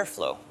consider the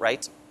airflow,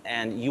 right?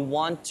 And you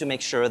want to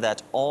make sure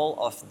that all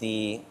of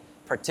the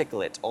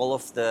particulate, all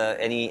of the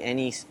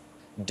any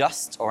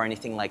dust or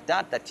anything like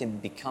that can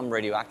become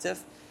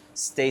radioactive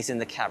stays in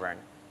the cavern.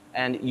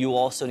 And you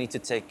also need to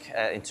take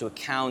into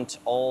account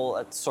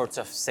all sorts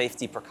of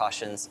safety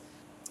precautions.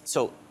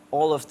 So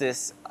all of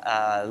this,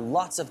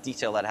 lots of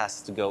detail that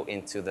has to go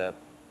into the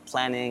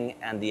planning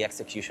and the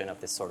execution of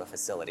this sort of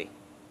facility.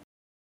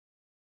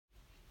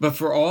 But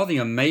for all the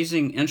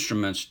amazing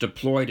instruments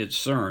deployed at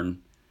CERN,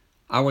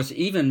 I was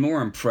even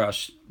more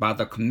impressed by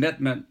the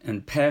commitment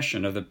and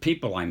passion of the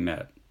people I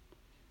met.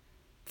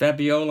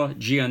 Fabiola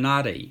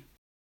Gianotti.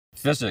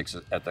 Physics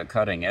at the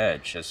cutting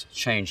edge has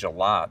changed a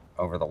lot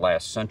over the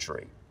last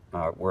century,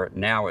 where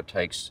now it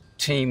takes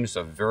teams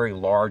of very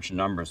large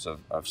numbers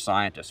of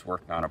scientists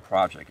working on a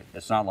project.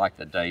 It's not like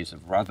the days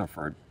of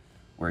Rutherford,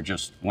 where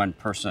just one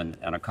person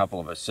and a couple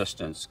of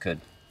assistants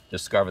could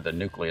discover the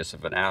nucleus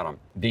of an atom.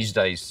 These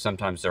days,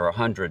 sometimes there are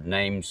 100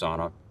 names on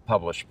a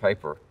published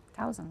paper.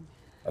 1,000.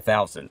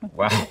 1,000,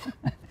 wow.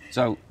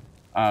 So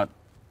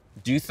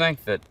do you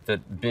think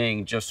that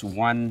being just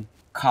one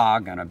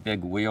cog on a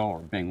big wheel, or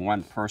being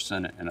one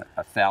person in a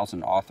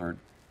 1,000 authored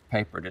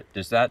paper,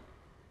 does that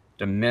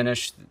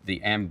diminish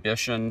the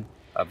ambition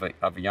of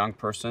a young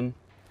person?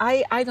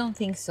 I don't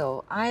think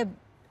so.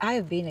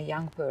 I've been a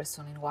young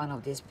person in one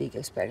of these big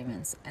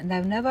experiments, and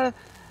I've never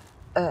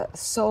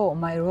saw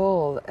my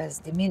role as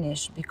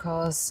diminished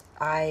because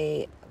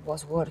I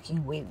was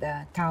working with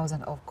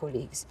 1,000 of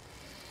colleagues.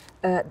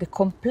 The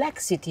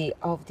complexity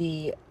of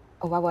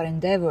our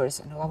endeavors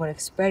and of our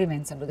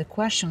experiments and of the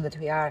question that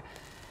we are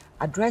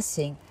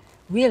addressing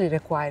really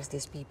requires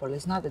these people.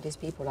 It's not that these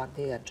people are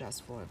there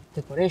just for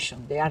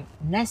decoration. They are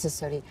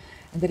necessary,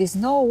 and there is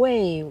no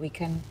way we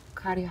can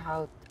carry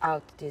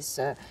out these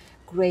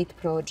great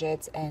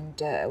projects, and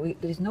there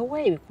is no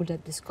way we could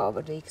have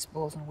discovered the Higgs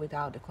boson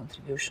without the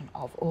contribution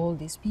of all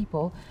these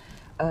people,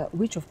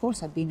 who of course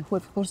have been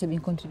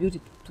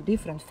contributed to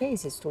different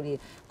phases, to the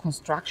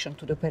construction,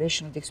 to the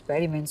operation of the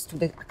experiments, to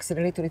the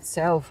accelerator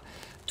itself,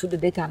 to the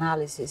data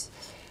analysis.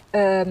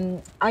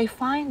 I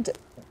find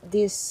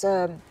this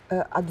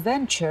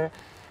adventure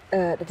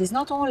that is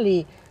not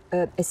only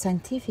a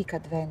scientific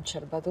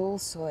adventure, but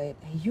also a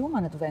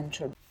human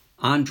adventure.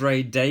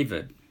 Andre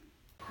David.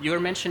 You're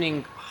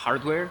mentioning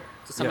hardware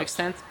to some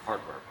extent.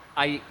 Hardware.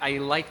 I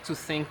like to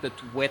think that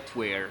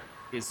wetware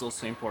is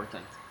also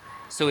important.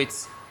 So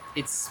it's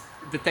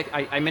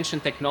I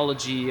mentioned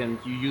technology and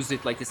you use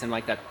it like this and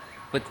like that,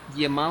 but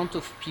the amount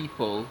of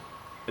people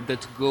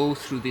that go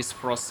through this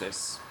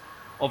process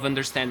of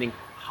understanding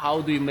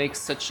how do you make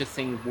such a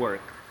thing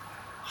work,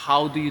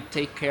 how do you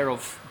take care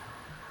of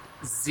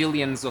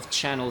zillions of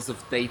channels of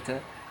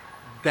data,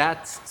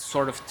 that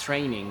sort of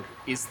training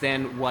is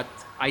then what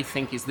I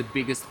think is the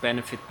biggest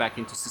benefit back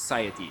into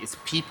society, is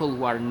people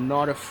who are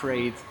not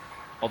afraid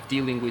of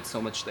dealing with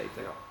so much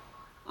data.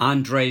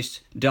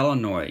 Andres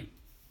Delannoy.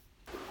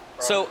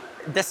 So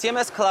the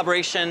CMS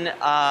collaboration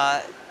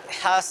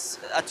has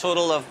a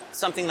total of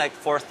something like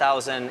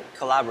 4,000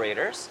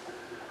 collaborators.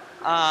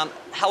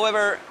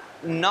 However,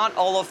 not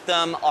all of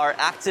them are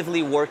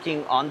actively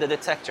working on the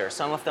detector.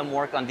 Some of them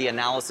work on the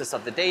analysis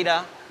of the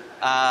data.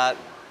 A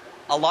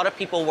lot of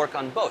people work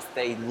on both.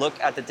 They look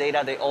at the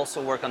data, they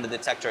also work on the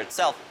detector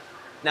itself.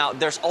 Now,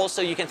 there's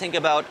also, you can think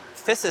about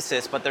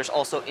physicists, but there's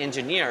also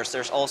engineers.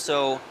 There's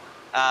also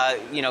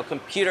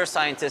computer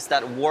scientists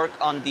that work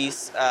on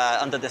these,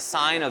 on the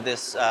design of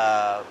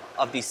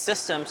these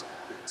systems.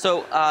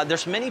 So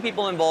there's many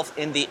people involved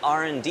in the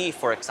R&D,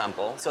 for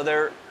example. So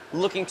they're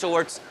looking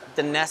towards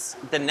the next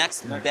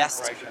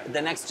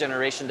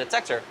generation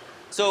detector.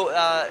 So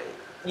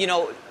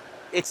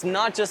it's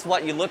not just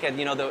what you look at.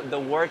 The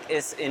work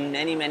is in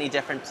many, many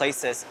different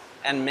places,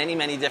 and many,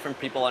 many different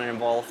people are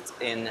involved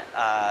in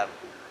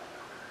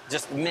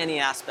just many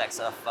aspects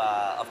of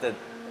the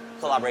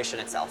collaboration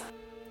itself.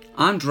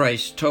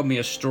 Andres told me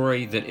a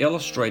story that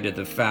illustrated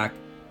the fact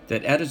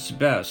that at its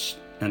best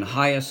and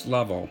highest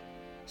level,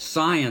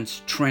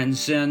 science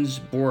transcends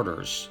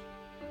borders,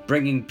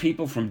 bringing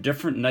people from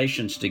different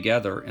nations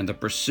together in the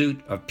pursuit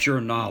of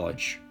pure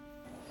knowledge.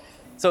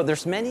 So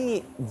there's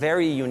many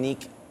very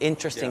unique,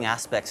 interesting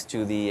aspects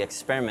to the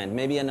experiment.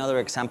 Maybe another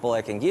example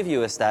I can give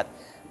you is that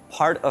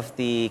part of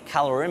the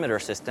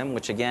calorimeter system,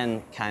 which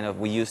again,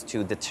 we use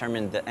to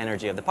determine the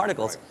energy of the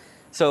particles. Right.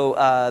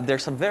 So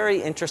there's a very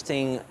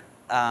interesting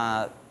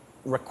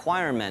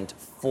requirement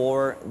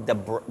for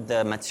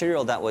the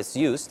material that was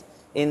used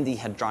in the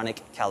hadronic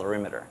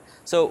calorimeter.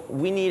 So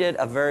we needed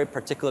a very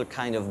particular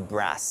kind of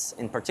brass.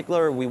 In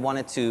particular, we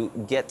wanted to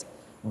get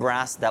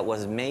brass that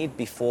was made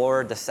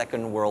before the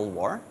Second World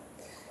War.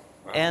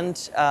 Wow. And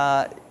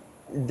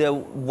the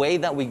way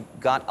that we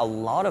got a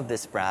lot of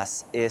this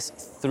brass is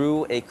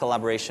through a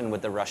collaboration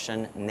with the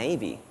Russian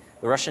Navy.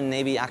 The Russian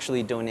Navy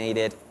actually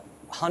donated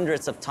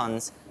hundreds of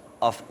tons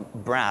of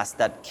brass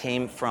that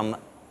came from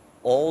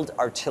old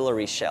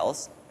artillery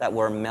shells that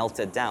were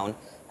melted down,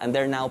 and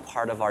they're now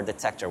part of our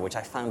detector, which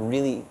I found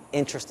really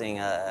interesting,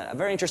 a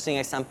very interesting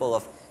example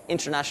of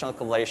international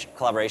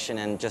collaboration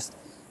and just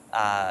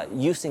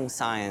using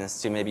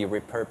science to maybe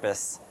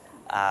repurpose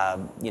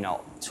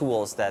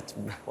tools that,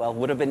 well,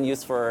 would have been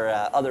used for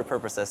other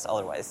purposes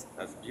otherwise.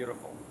 That's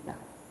beautiful. Yeah.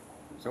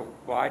 So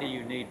why do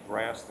you need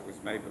brass that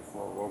was made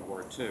before World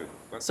War II?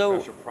 What So,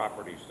 special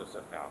properties does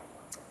it have?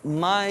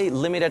 My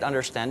limited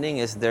understanding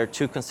is there are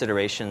two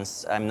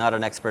considerations. I'm not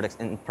an expert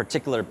in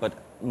particular, but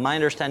my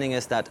understanding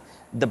is that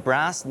the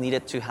brass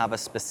needed to have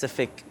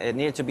it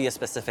needed to be a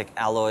specific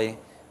alloy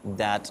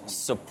that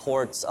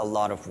supports a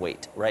lot of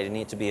weight, right? It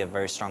needed to be a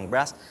very strong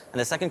brass. And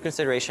the second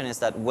consideration is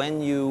that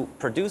when you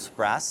produce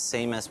brass,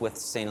 same as with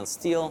stainless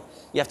steel,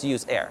 you have to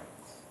use air.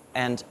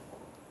 And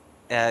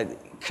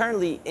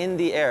currently in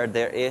the air,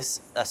 there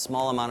is a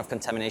small amount of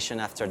contamination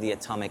after the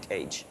atomic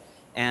age.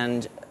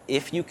 And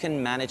if you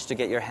can manage to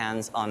get your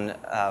hands on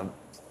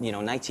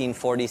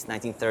 1940s,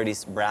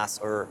 1930s brass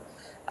or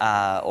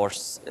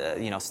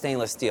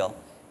stainless steel,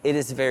 it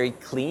is very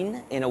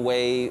clean in the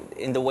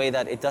way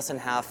that it doesn't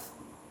have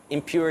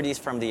impurities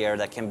from the air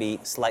that can be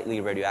slightly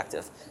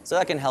radioactive. So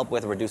that can help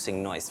with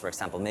reducing noise, for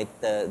example, make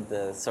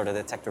the sort of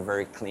detector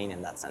very clean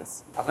in that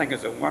sense. I think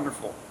it's a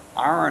wonderful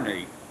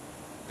irony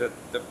that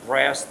the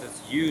brass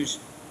that's used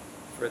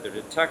for the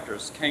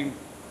detectors came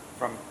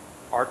from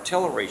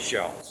artillery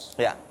shells.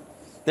 Yeah.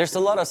 There's a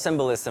lot of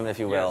symbolism, if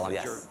you will.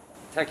 Yes. You're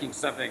taking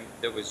something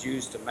that was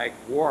used to make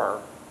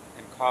war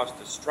and cause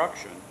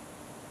destruction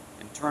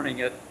and turning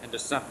it into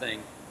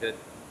something that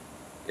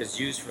is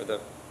used for the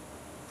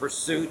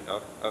pursuit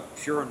of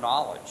pure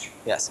knowledge.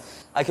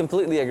 Yes, I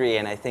completely agree,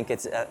 and I think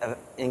it's a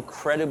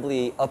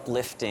incredibly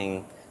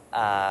uplifting,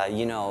 like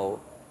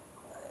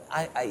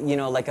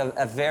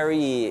a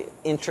very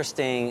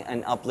interesting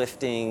and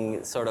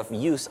uplifting sort of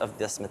use of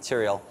this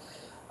material.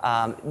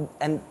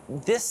 And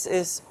this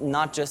is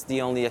not just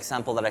the only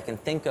example that I can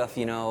think of.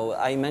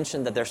 I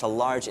mentioned that there's a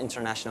large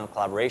international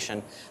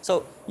collaboration.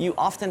 So you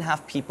often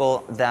have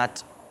people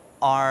that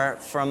are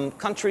from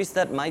countries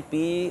that might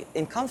be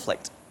in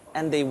conflict,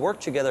 and they work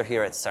together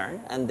here at CERN,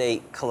 and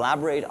they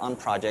collaborate on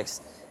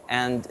projects,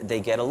 and they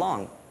get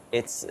along.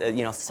 It's,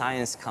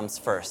 science comes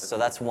first. So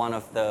that's one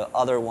of the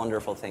other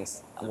wonderful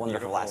things,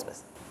 wonderful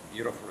aspects.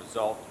 Beautiful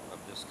result of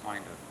this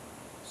kind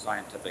of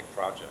scientific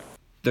project.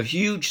 The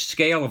huge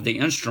scale of the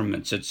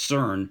instruments at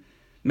CERN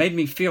made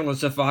me feel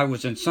as if I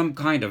was in some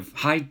kind of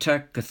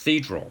high-tech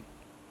cathedral.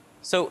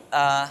 So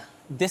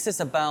this is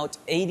about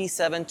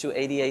 87 to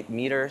 88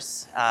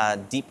 meters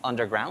deep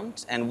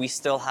underground, and we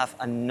still have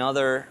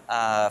another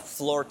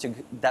floor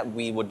that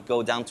we would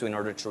go down to in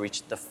order to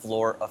reach the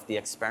floor of the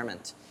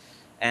experiment.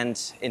 And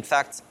in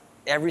fact,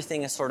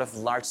 everything is sort of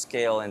large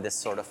scale in this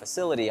sort of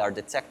facility. Our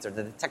detector,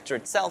 the detector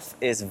itself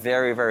is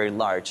very, very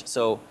large.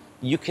 So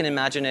you can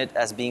imagine it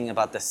as being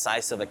about the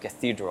size of a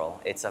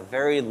cathedral. It's a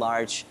very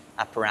large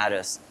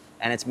apparatus,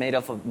 and it's made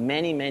up of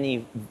many,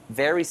 many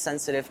very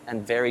sensitive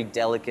and very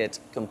delicate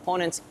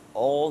components,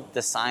 all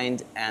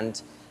designed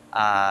and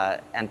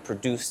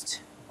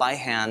produced by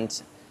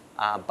hand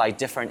by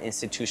different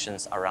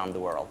institutions around the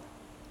world.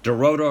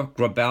 Dorota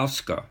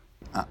Grabowska.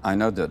 I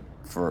know that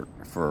for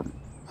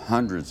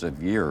hundreds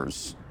of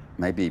years,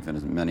 maybe even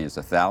as many as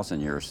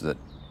 1,000 years, that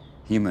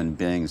human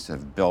beings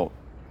have built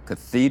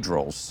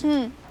cathedrals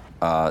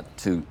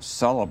to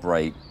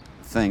celebrate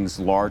things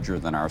larger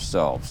than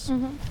ourselves.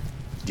 Mm-hmm.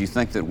 Do you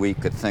think that we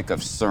could think of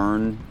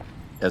CERN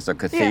as a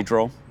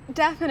cathedral? Yeah,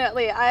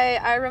 definitely.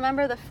 I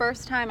remember the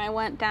first time I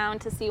went down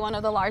to see one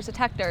of the large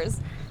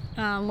detectors,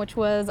 which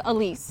was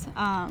ELISE,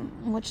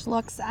 which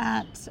looks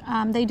at,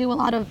 they do a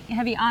lot of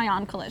heavy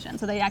ion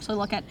collisions. So they actually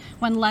look at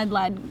when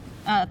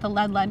the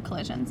lead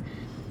collisions.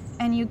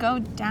 And you go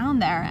down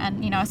there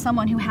and, as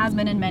someone who has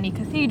been in many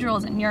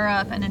cathedrals in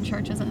Europe and in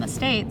churches in the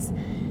States,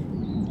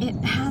 it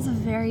has a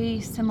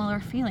very similar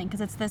feeling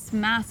because it's this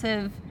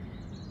massive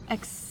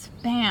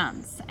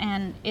expanse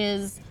and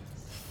is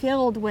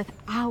filled with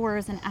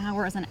hours and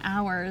hours and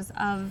hours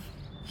of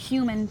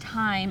human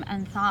time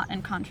and thought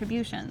and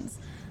contributions.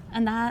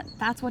 And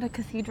that's what a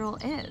cathedral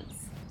is.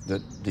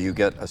 Do you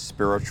get a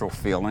spiritual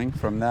feeling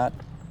from that?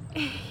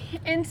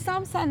 In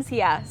some sense,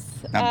 yes.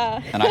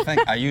 And I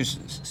think I use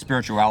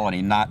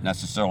spirituality not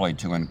necessarily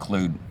to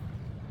include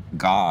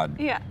God,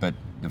 but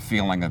the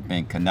feeling of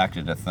being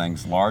connected to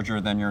things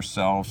larger than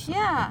yourselves,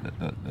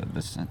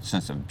 the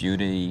sense of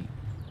beauty.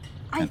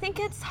 I think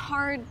it's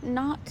hard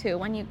not to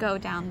when you go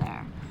down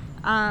there,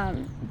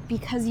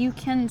 because you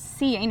can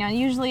see,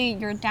 usually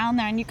you're down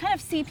there and you kind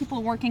of see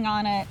people working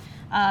on it,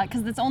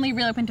 because it's only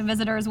really open to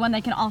visitors when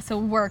they can also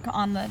work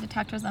on the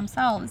detectors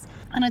themselves.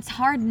 And it's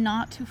hard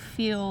not to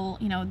feel,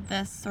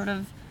 this sort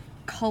of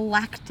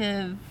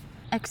collective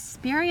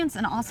experience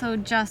and also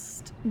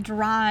just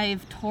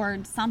drive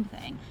towards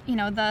something.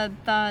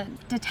 The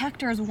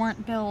detectors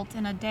weren't built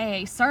in a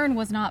day. CERN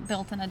was not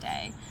built in a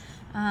day.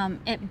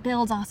 It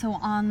builds also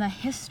on the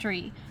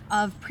history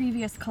of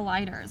previous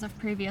colliders, of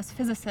previous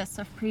physicists,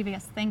 of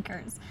previous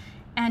thinkers.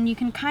 And you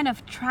can kind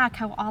of track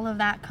how all of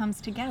that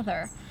comes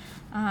together.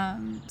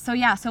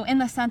 So in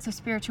the sense of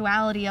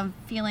spirituality, of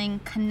feeling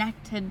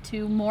connected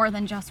to more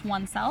than just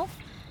oneself,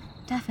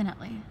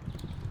 definitely.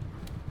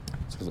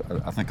 So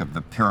I think of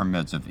the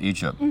pyramids of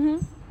Egypt,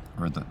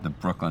 or the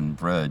Brooklyn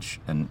Bridge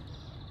in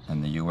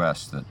the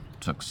U.S. that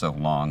took so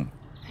long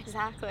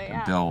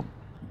to build.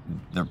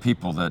 There are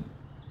people that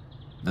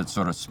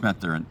sort of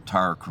spent their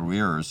entire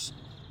careers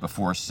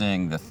before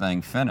seeing the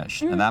thing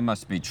finished. And that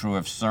must be true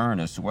of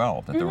CERN as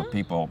well, that there were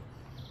people,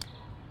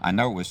 I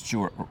know it was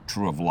true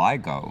of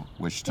LIGO,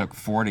 which took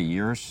 40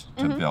 years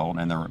to build,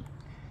 and there were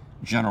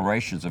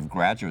generations of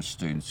graduate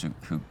students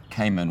who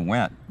came and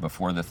went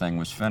before the thing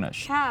was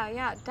finished.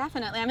 Yeah,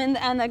 definitely. I mean,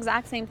 and the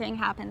exact same thing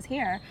happens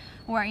here,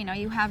 where,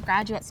 you have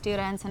graduate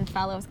students and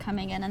fellows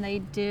coming in and they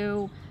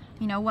do,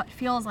 what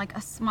feels like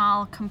a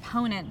small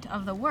component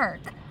of the work,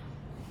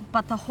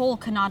 but the whole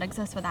could not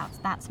exist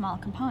without that small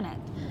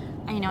component.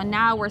 And,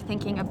 now we're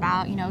thinking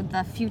about,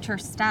 the future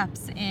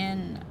steps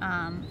in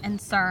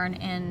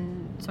CERN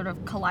in sort of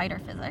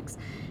collider physics.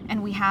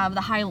 And we have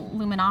the high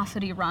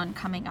luminosity run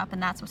coming up,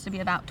 and that's supposed to be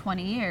about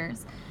 20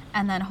 years.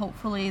 And then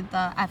hopefully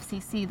the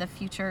FCC, the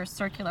Future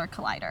Circular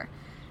Collider.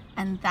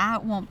 And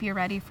that won't be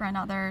ready for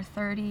another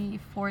 30,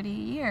 40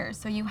 years.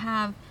 So you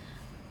have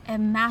a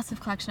massive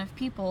collection of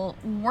people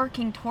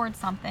working towards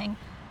something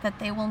that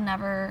they will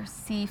never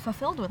see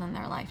fulfilled within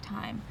their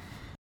lifetime.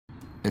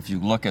 If you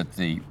look at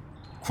the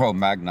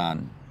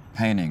Cro-Magnon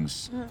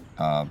paintings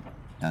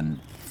in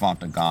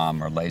Fontainebleau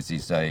or Les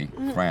Isles,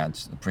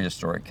 France, the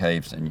prehistoric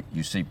caves, and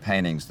you see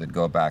paintings that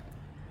go back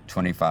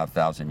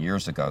 25,000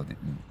 years ago,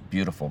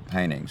 beautiful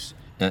paintings,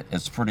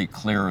 it's pretty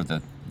clear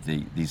that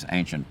these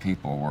ancient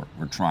people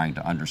were trying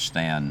to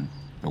understand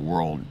the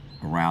world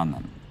around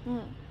them.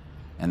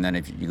 And then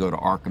if you go to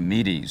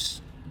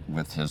Archimedes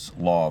with his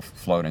law of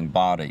floating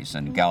bodies,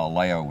 and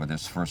Galileo with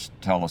his first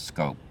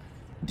telescope,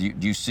 do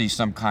you see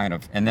some kind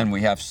of, and then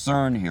we have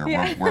CERN here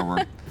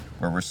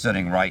where we're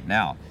sitting right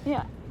now.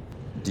 Yeah.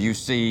 Do you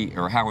see,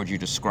 or how would you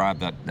describe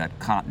that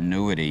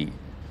continuity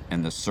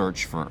in the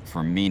search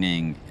for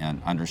meaning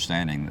and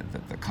understanding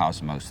the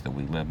cosmos that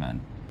we live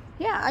in?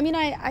 Yeah, I mean,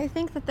 I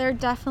think that there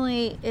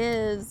definitely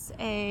is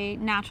a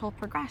natural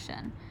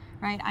progression,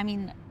 right? I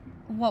mean,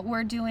 what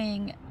we're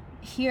doing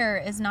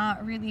here is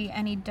not really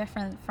any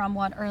different from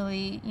what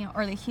early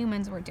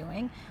humans were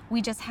doing.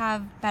 We just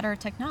have better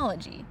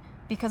technology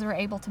because we're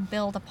able to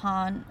build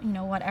upon,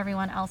 what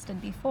everyone else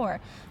did before.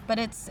 But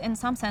it's, in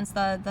some sense,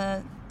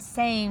 the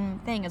same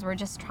thing, as we're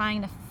just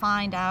trying to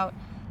find out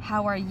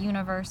how our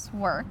universe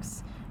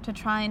works, to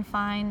try and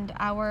find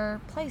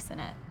our place in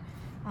it.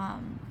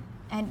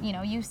 And,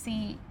 you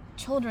see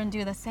children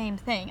do the same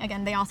thing.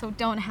 Again, they also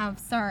don't have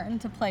CERN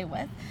to play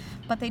with,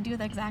 but they do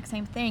the exact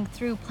same thing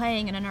through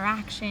playing and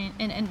interaction,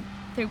 and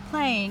through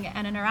playing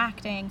and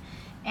interacting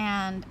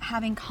and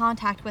having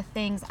contact with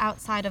things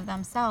outside of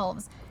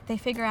themselves. They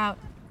figure out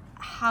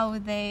how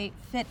they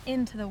fit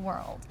into the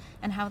world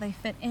and how they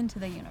fit into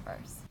the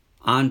universe.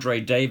 Andre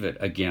David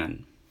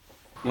again.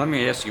 Let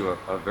me ask you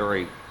a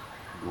very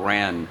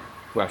grand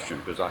question,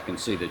 because I can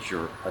see that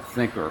you're a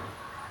thinker.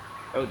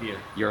 Oh dear.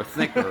 You're a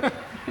thinker.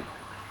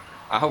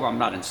 I hope I'm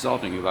not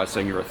insulting you by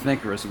saying you're a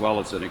thinker as well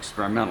as an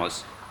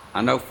experimentalist.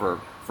 I know for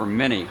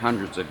many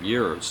hundreds of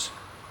years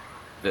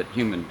that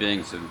human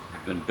beings have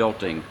been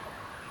building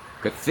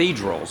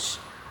cathedrals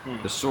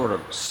to sort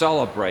of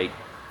celebrate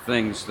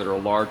things that are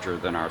larger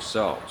than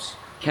ourselves.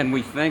 Can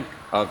we think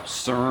of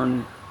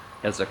CERN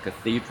as a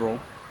cathedral?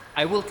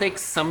 I will take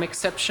some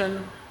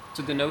exception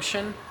to the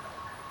notion,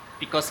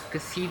 because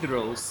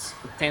cathedrals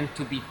tend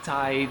to be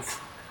tied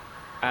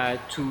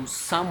to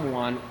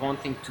someone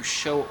wanting to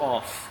show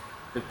off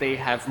that they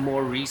have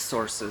more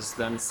resources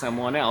than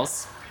someone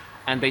else,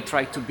 and they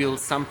try to build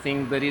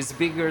something that is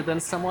bigger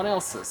than someone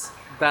else's.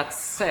 That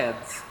said,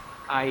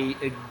 I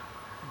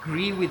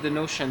agree with the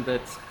notion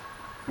that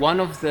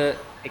one of the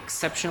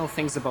exceptional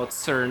things about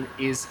CERN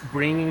is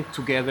bringing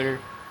together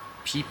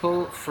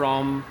people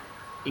from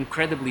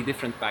incredibly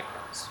different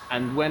backgrounds.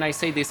 And when I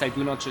say this, I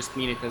do not just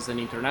mean it as an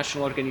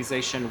international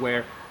organization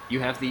where you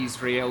have the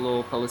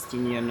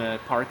Israelo-Palestinian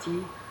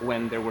party.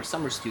 When there were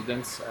summer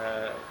students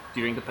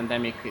during the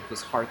pandemic, it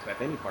was hard to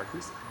have any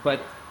parties.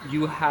 But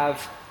you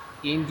have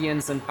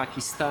Indians and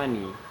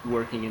Pakistani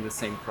working in the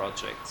same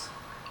project.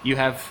 You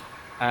have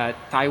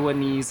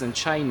Taiwanese and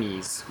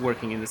Chinese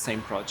working in the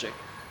same project.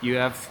 You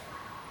have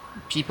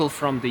people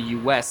from the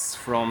US,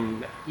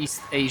 from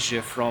East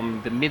Asia,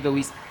 from the Middle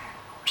East.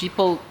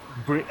 People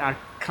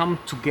come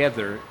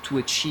together to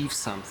achieve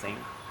something.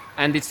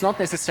 And it's not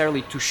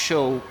necessarily to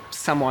show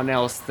someone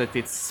else that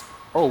it's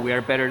oh, we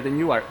are better than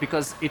you are,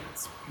 because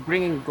it's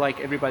bringing like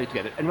everybody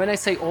together. And when I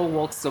say all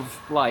walks of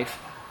life,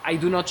 I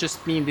do not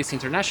just mean this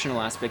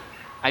international aspect.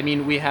 I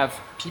mean, we have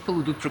people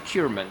who do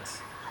procurement,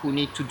 who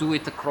need to do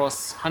it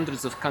across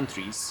hundreds of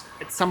countries.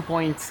 At some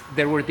point,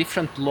 there were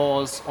different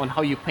laws on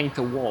how you paint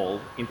a wall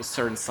in the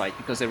CERN site,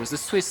 because there was the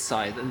Swiss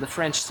side and the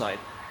French side.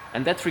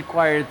 And that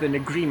required an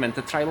agreement,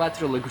 a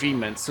trilateral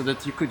agreement, so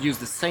that you could use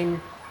the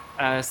same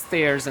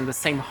stairs and the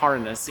same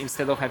harness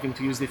instead of having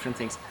to use different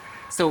things.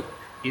 So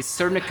is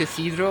CERN a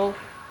cathedral?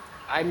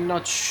 I'm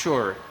not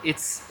sure.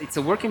 It's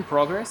a work in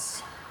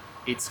progress.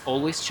 It's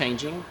always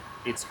changing.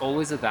 It's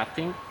always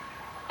adapting.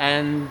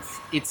 And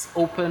it's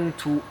open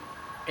to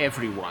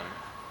everyone.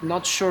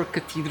 Not sure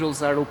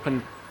cathedrals are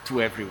open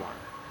to everyone.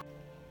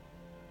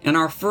 In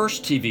our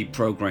first TV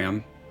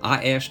program,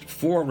 I asked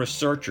 4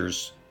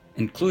 researchers,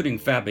 including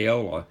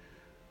Fabiola,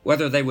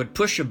 whether they would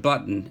push a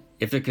button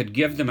if it could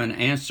give them an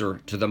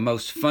answer to the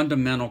most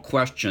fundamental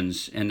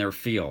questions in their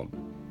field.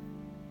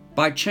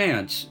 By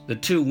chance, the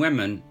 2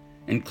 women,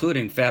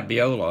 including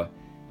Fabiola,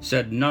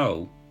 said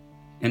no,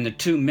 and the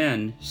 2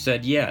 men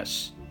said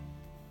yes.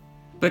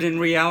 But in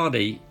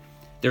reality,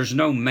 there's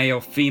no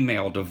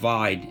male-female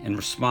divide in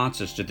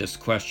responses to this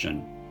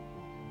question.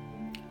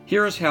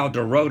 Here's how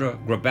Dorota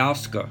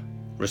Grabowska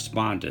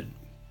responded.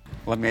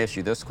 Let me ask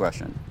you this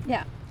question.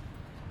 Yeah.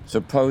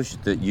 Suppose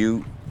that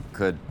you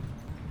could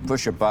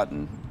push a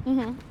button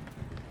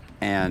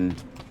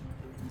and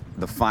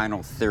the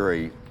final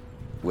theory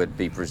would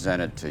be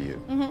presented to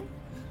you.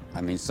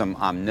 I mean, some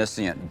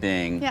omniscient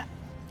being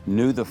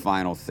knew the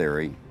final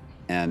theory,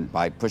 and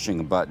by pushing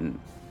a button,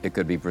 it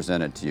could be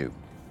presented to you.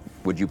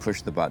 Would you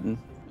push the button?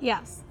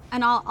 Yes,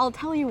 and I'll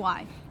tell you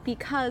why.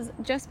 Because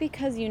just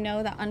because you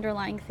know the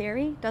underlying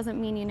theory doesn't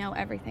mean you know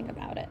everything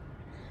about it.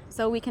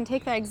 So we can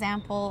take the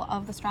example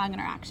of the strong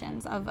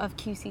interactions of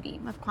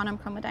QCD, of quantum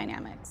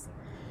chromodynamics.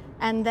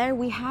 And there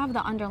we have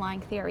the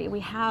underlying theory. We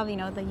have,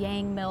 the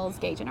Yang-Mills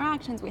gauge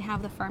interactions, we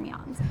have the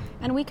fermions.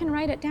 And we can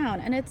write it down,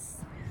 and it's,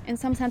 in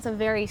some sense, a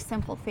very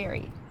simple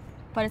theory,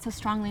 but it's a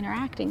strongly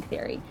interacting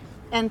theory.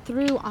 And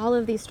through all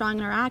of these strong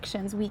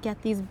interactions, we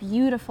get these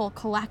beautiful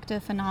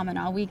collective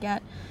phenomena. We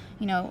get,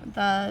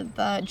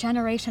 the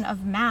generation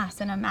of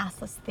mass in a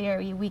massless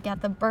theory. We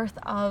get the birth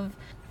of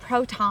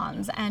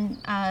protons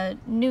and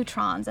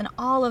neutrons and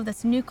all of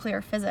this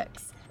nuclear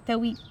physics that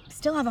we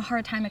still have a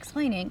hard time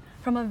explaining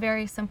from a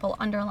very simple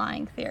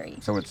underlying theory.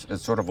 So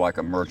it's sort of like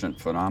emergent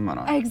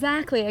phenomena.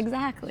 Exactly.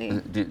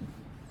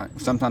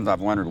 Sometimes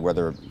I've wondered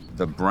whether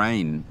the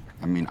brain,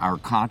 our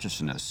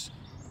consciousness,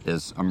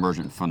 is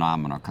emergent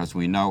phenomena, because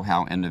we know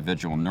how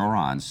individual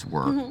neurons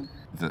work.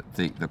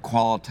 The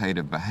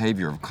qualitative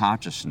behavior of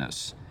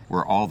consciousness,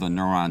 where all the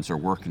neurons are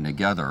working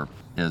together,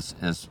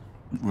 is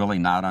really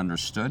not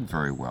understood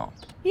very well.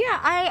 Yeah,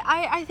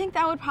 I think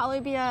that would probably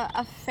be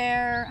a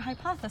fair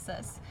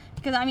hypothesis.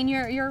 Because,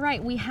 you're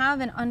right. We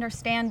have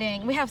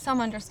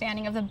some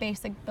understanding of the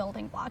basic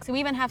building blocks. We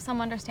even have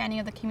some understanding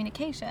of the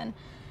communication.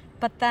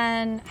 But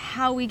then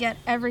how we get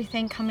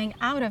everything coming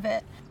out of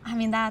it,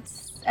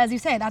 that's, as you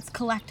say, that's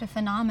collective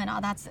phenomena.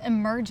 That's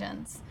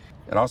emergence.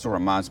 It also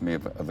reminds me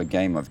of a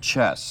game of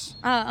chess,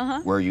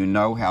 where you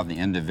know how the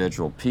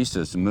individual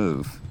pieces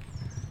move,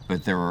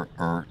 but there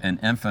are an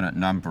infinite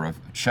number of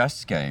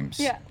chess games.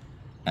 Yeah.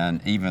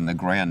 And even the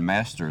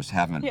grandmasters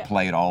haven't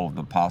played all of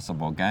the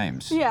possible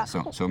games. Yeah.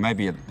 So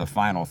maybe the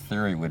final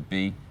theory would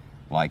be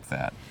like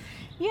that.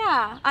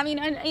 Yeah, and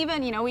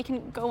even, we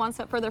can go one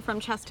step further from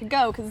chess to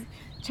Go, because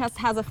chess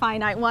has a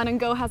finite one and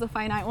Go has a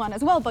finite one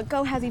as well, but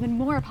Go has even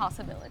more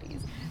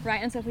possibilities,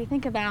 right? And so if we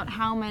think about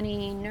how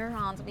many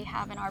neurons we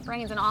have in our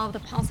brains and all of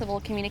the possible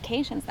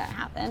communications that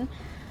happen,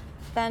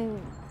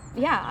 then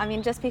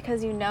just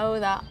because you know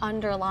the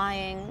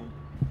underlying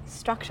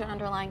structure,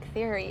 underlying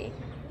theory,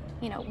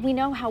 we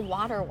know how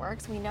water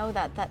works, we know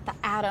that the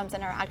atoms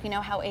interact, we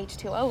know how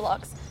H2O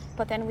looks,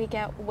 but then we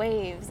get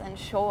waves and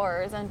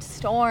shores and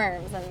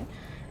storms, and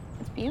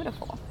it's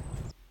beautiful.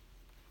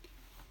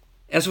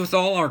 As with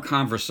all our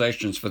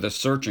conversations for the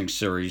Searching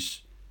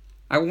series,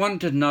 I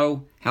wanted to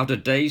know how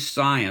today's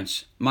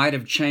science might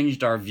have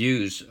changed our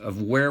views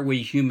of where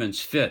we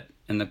humans fit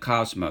in the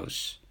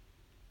cosmos.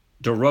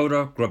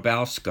 Dorota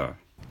Grabowska.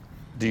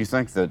 Do you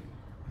think that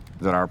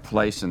our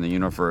place in the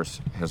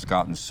universe has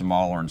gotten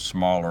smaller and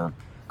smaller?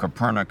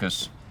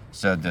 Copernicus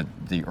said that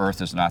the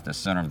Earth is not the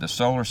center of the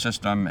solar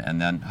system,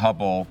 and then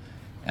Hubble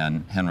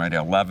and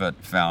Henrietta Leavitt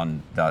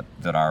found that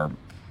our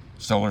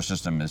solar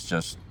system is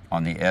just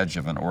on the edge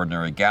of an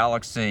ordinary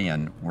galaxy,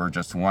 and we're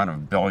just one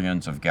of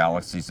billions of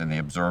galaxies in the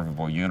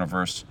observable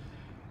universe.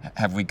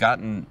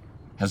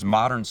 Has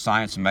modern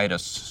science made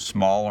us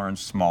smaller and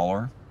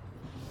smaller?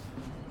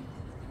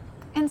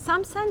 In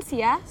some sense,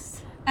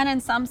 yes, and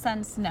in some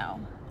sense, no.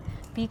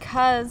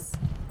 Because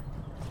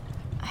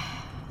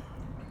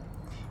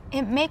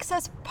it makes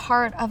us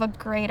part of a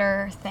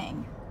greater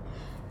thing.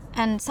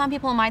 And some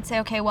people might say,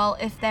 okay, well,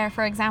 if there,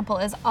 for example,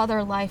 is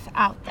other life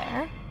out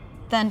there,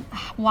 then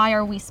why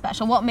are we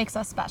special? What makes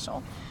us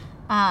special?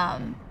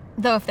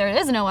 Though if there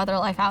is no other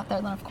life out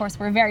there, then of course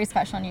we're very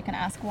special and you can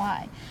ask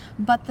why.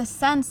 But the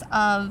sense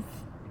of,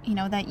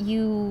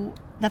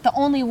 that the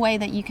only way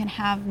that you can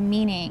have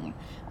meaning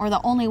or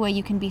the only way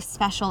you can be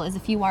special is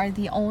if you are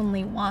the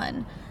only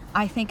one,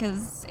 I think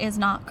is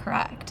not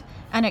correct.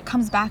 And it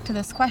comes back to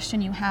this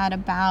question you had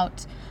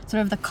about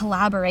sort of the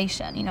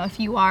collaboration. If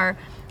you are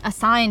a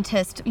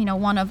scientist,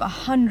 one of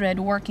 100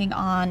 working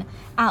on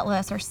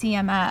Atlas or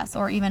CMS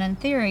or even in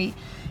theory,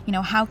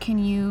 how can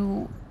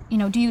you,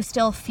 do you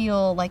still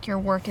feel like your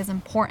work is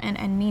important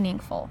and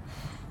meaningful?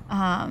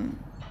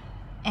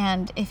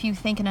 And if you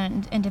think in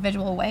an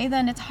individual way,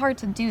 then it's hard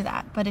to do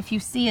that. But if you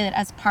see it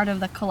as part of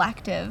the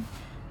collective,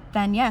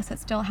 then yes, it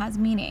still has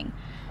meaning.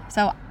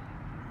 So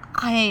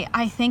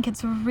I think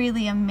it's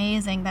really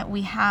amazing that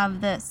we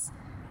have this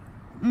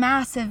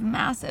massive,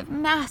 massive,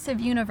 massive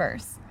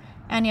universe.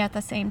 And yet at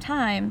the same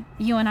time,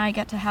 you and I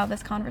get to have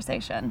this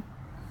conversation.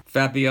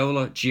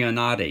 Fabiola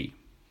Gianotti.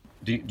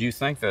 Do you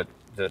think that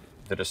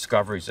the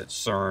discoveries at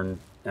CERN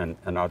and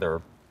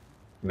other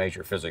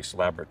major physics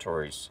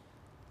laboratories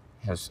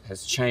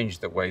has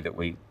changed the way that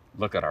we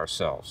look at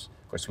ourselves?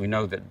 Of course, we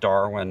know that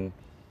Darwin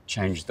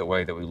changed the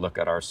way that we look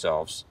at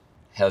ourselves.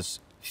 Has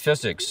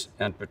physics,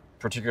 and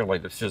particularly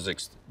the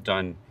physics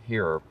done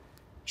here,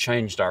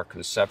 changed our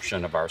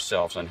conception of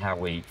ourselves and how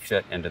we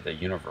fit into the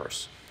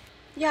universe?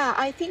 Yeah,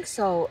 I think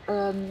so.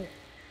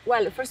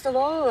 Well, first of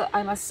all,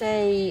 I must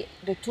say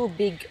the two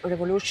big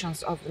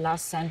revolutions of the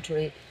last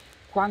century,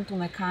 quantum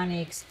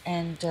mechanics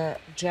and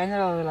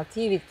general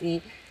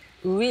relativity,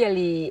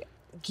 really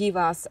give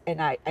us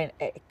a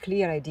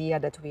clear idea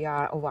that we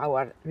are of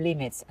our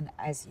limits, and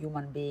as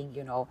human beings,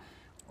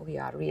 we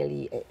are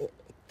really a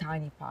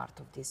tiny part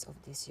of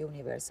this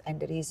universe, and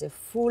there is a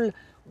full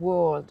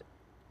world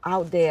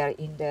out there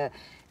in the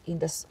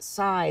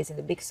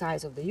big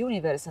size of the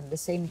universe, and at the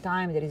same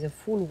time there is a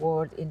full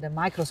world in the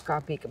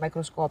microscopic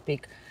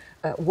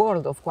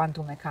world of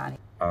quantum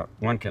mechanics.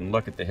 One can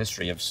look at the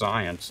history of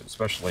science,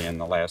 especially in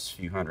the last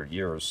few hundred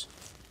years,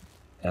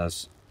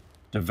 as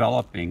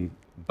developing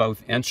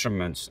both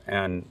instruments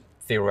and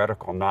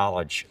theoretical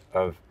knowledge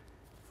of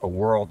a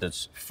world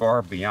that's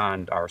far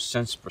beyond our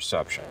sense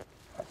perception.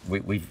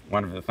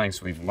 One of the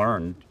things we've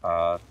learned,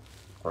 of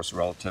course,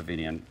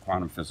 relativity and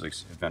quantum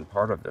physics have been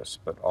part of this,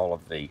 but all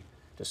of the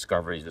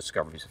discoveries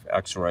of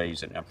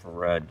X-rays and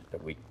infrared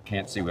that we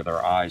can't see with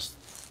our eyes,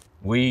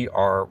 we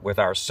are, with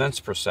our sense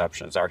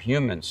perceptions, our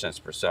human sense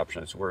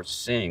perceptions, we're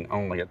seeing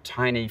only a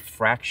tiny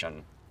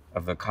fraction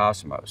of the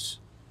cosmos.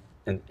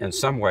 In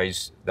some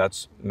ways,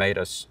 that's made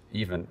us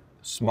even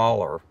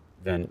smaller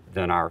than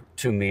our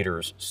 2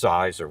 meters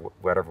size or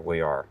whatever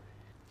we are.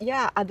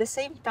 Yeah, at the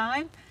same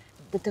time,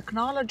 the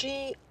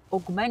technology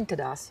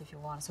augmented us, if you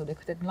want. So the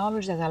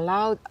technology has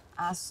allowed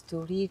us to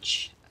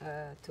reach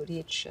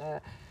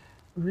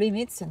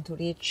limits and to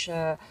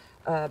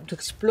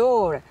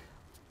explore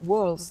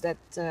worlds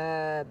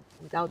that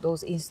without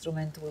those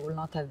instruments we will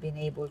not have been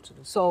able to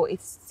do. So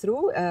it's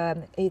true.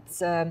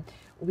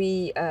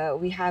 We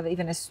have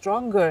even a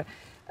stronger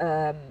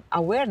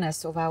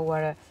awareness of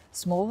our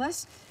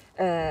smallness,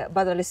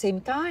 but at the same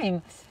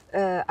time,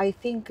 I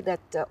think that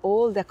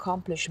all the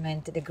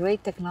accomplishment, the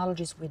great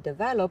technologies we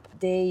develop,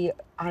 they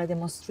are a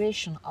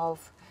demonstration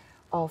of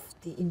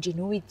the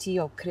ingenuity,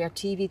 of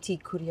creativity,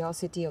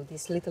 curiosity of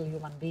these little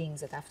human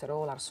beings that, after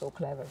all, are so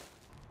clever.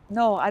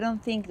 No, I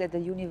don't think that the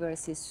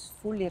universe is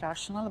fully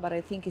rational, but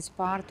I think it's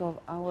part of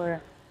our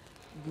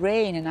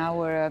brain and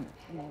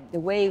the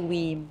way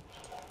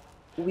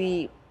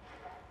we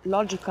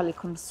logically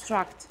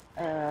construct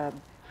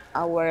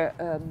our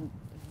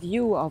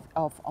view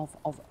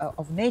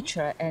of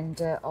nature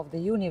and of the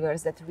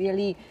universe, that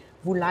really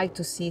would like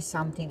to see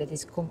something that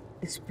is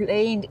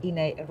explained in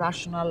a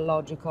rational,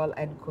 logical,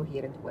 and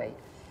coherent way.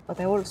 But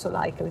I also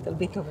like a little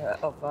bit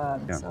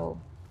so.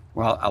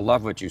 Well, I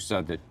love what you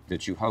said,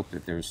 that you hope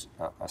that there's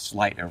a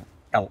slight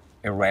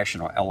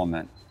irrational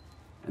element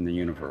in the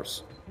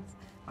universe.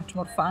 Much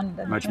more fun.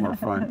 Much more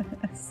fun.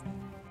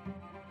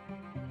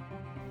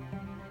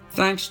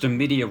 Thanks to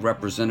media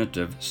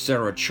representative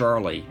Sarah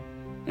Charley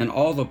and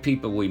all the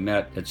people we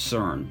met at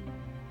CERN.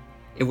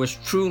 It was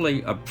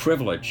truly a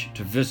privilege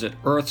to visit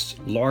Earth's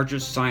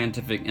largest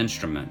scientific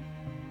instrument.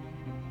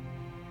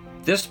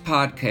 This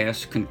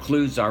podcast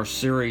concludes our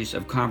series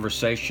of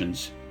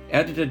conversations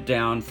edited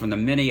down from the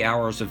many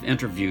hours of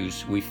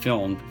interviews we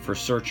filmed for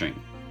Searching.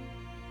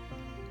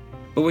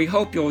 But we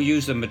hope you'll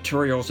use the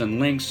materials and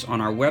links on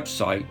our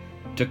website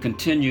to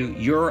continue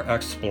your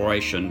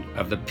exploration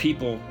of the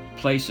people,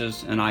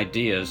 places, and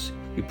ideas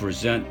we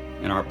present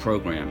in our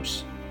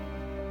programs.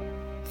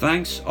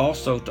 Thanks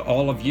also to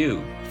all of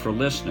you for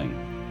listening.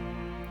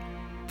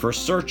 For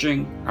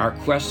Searching, our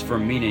quest for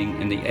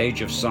meaning in the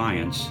age of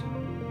science,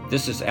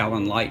 this is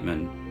Alan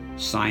Lightman,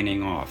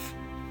 signing off.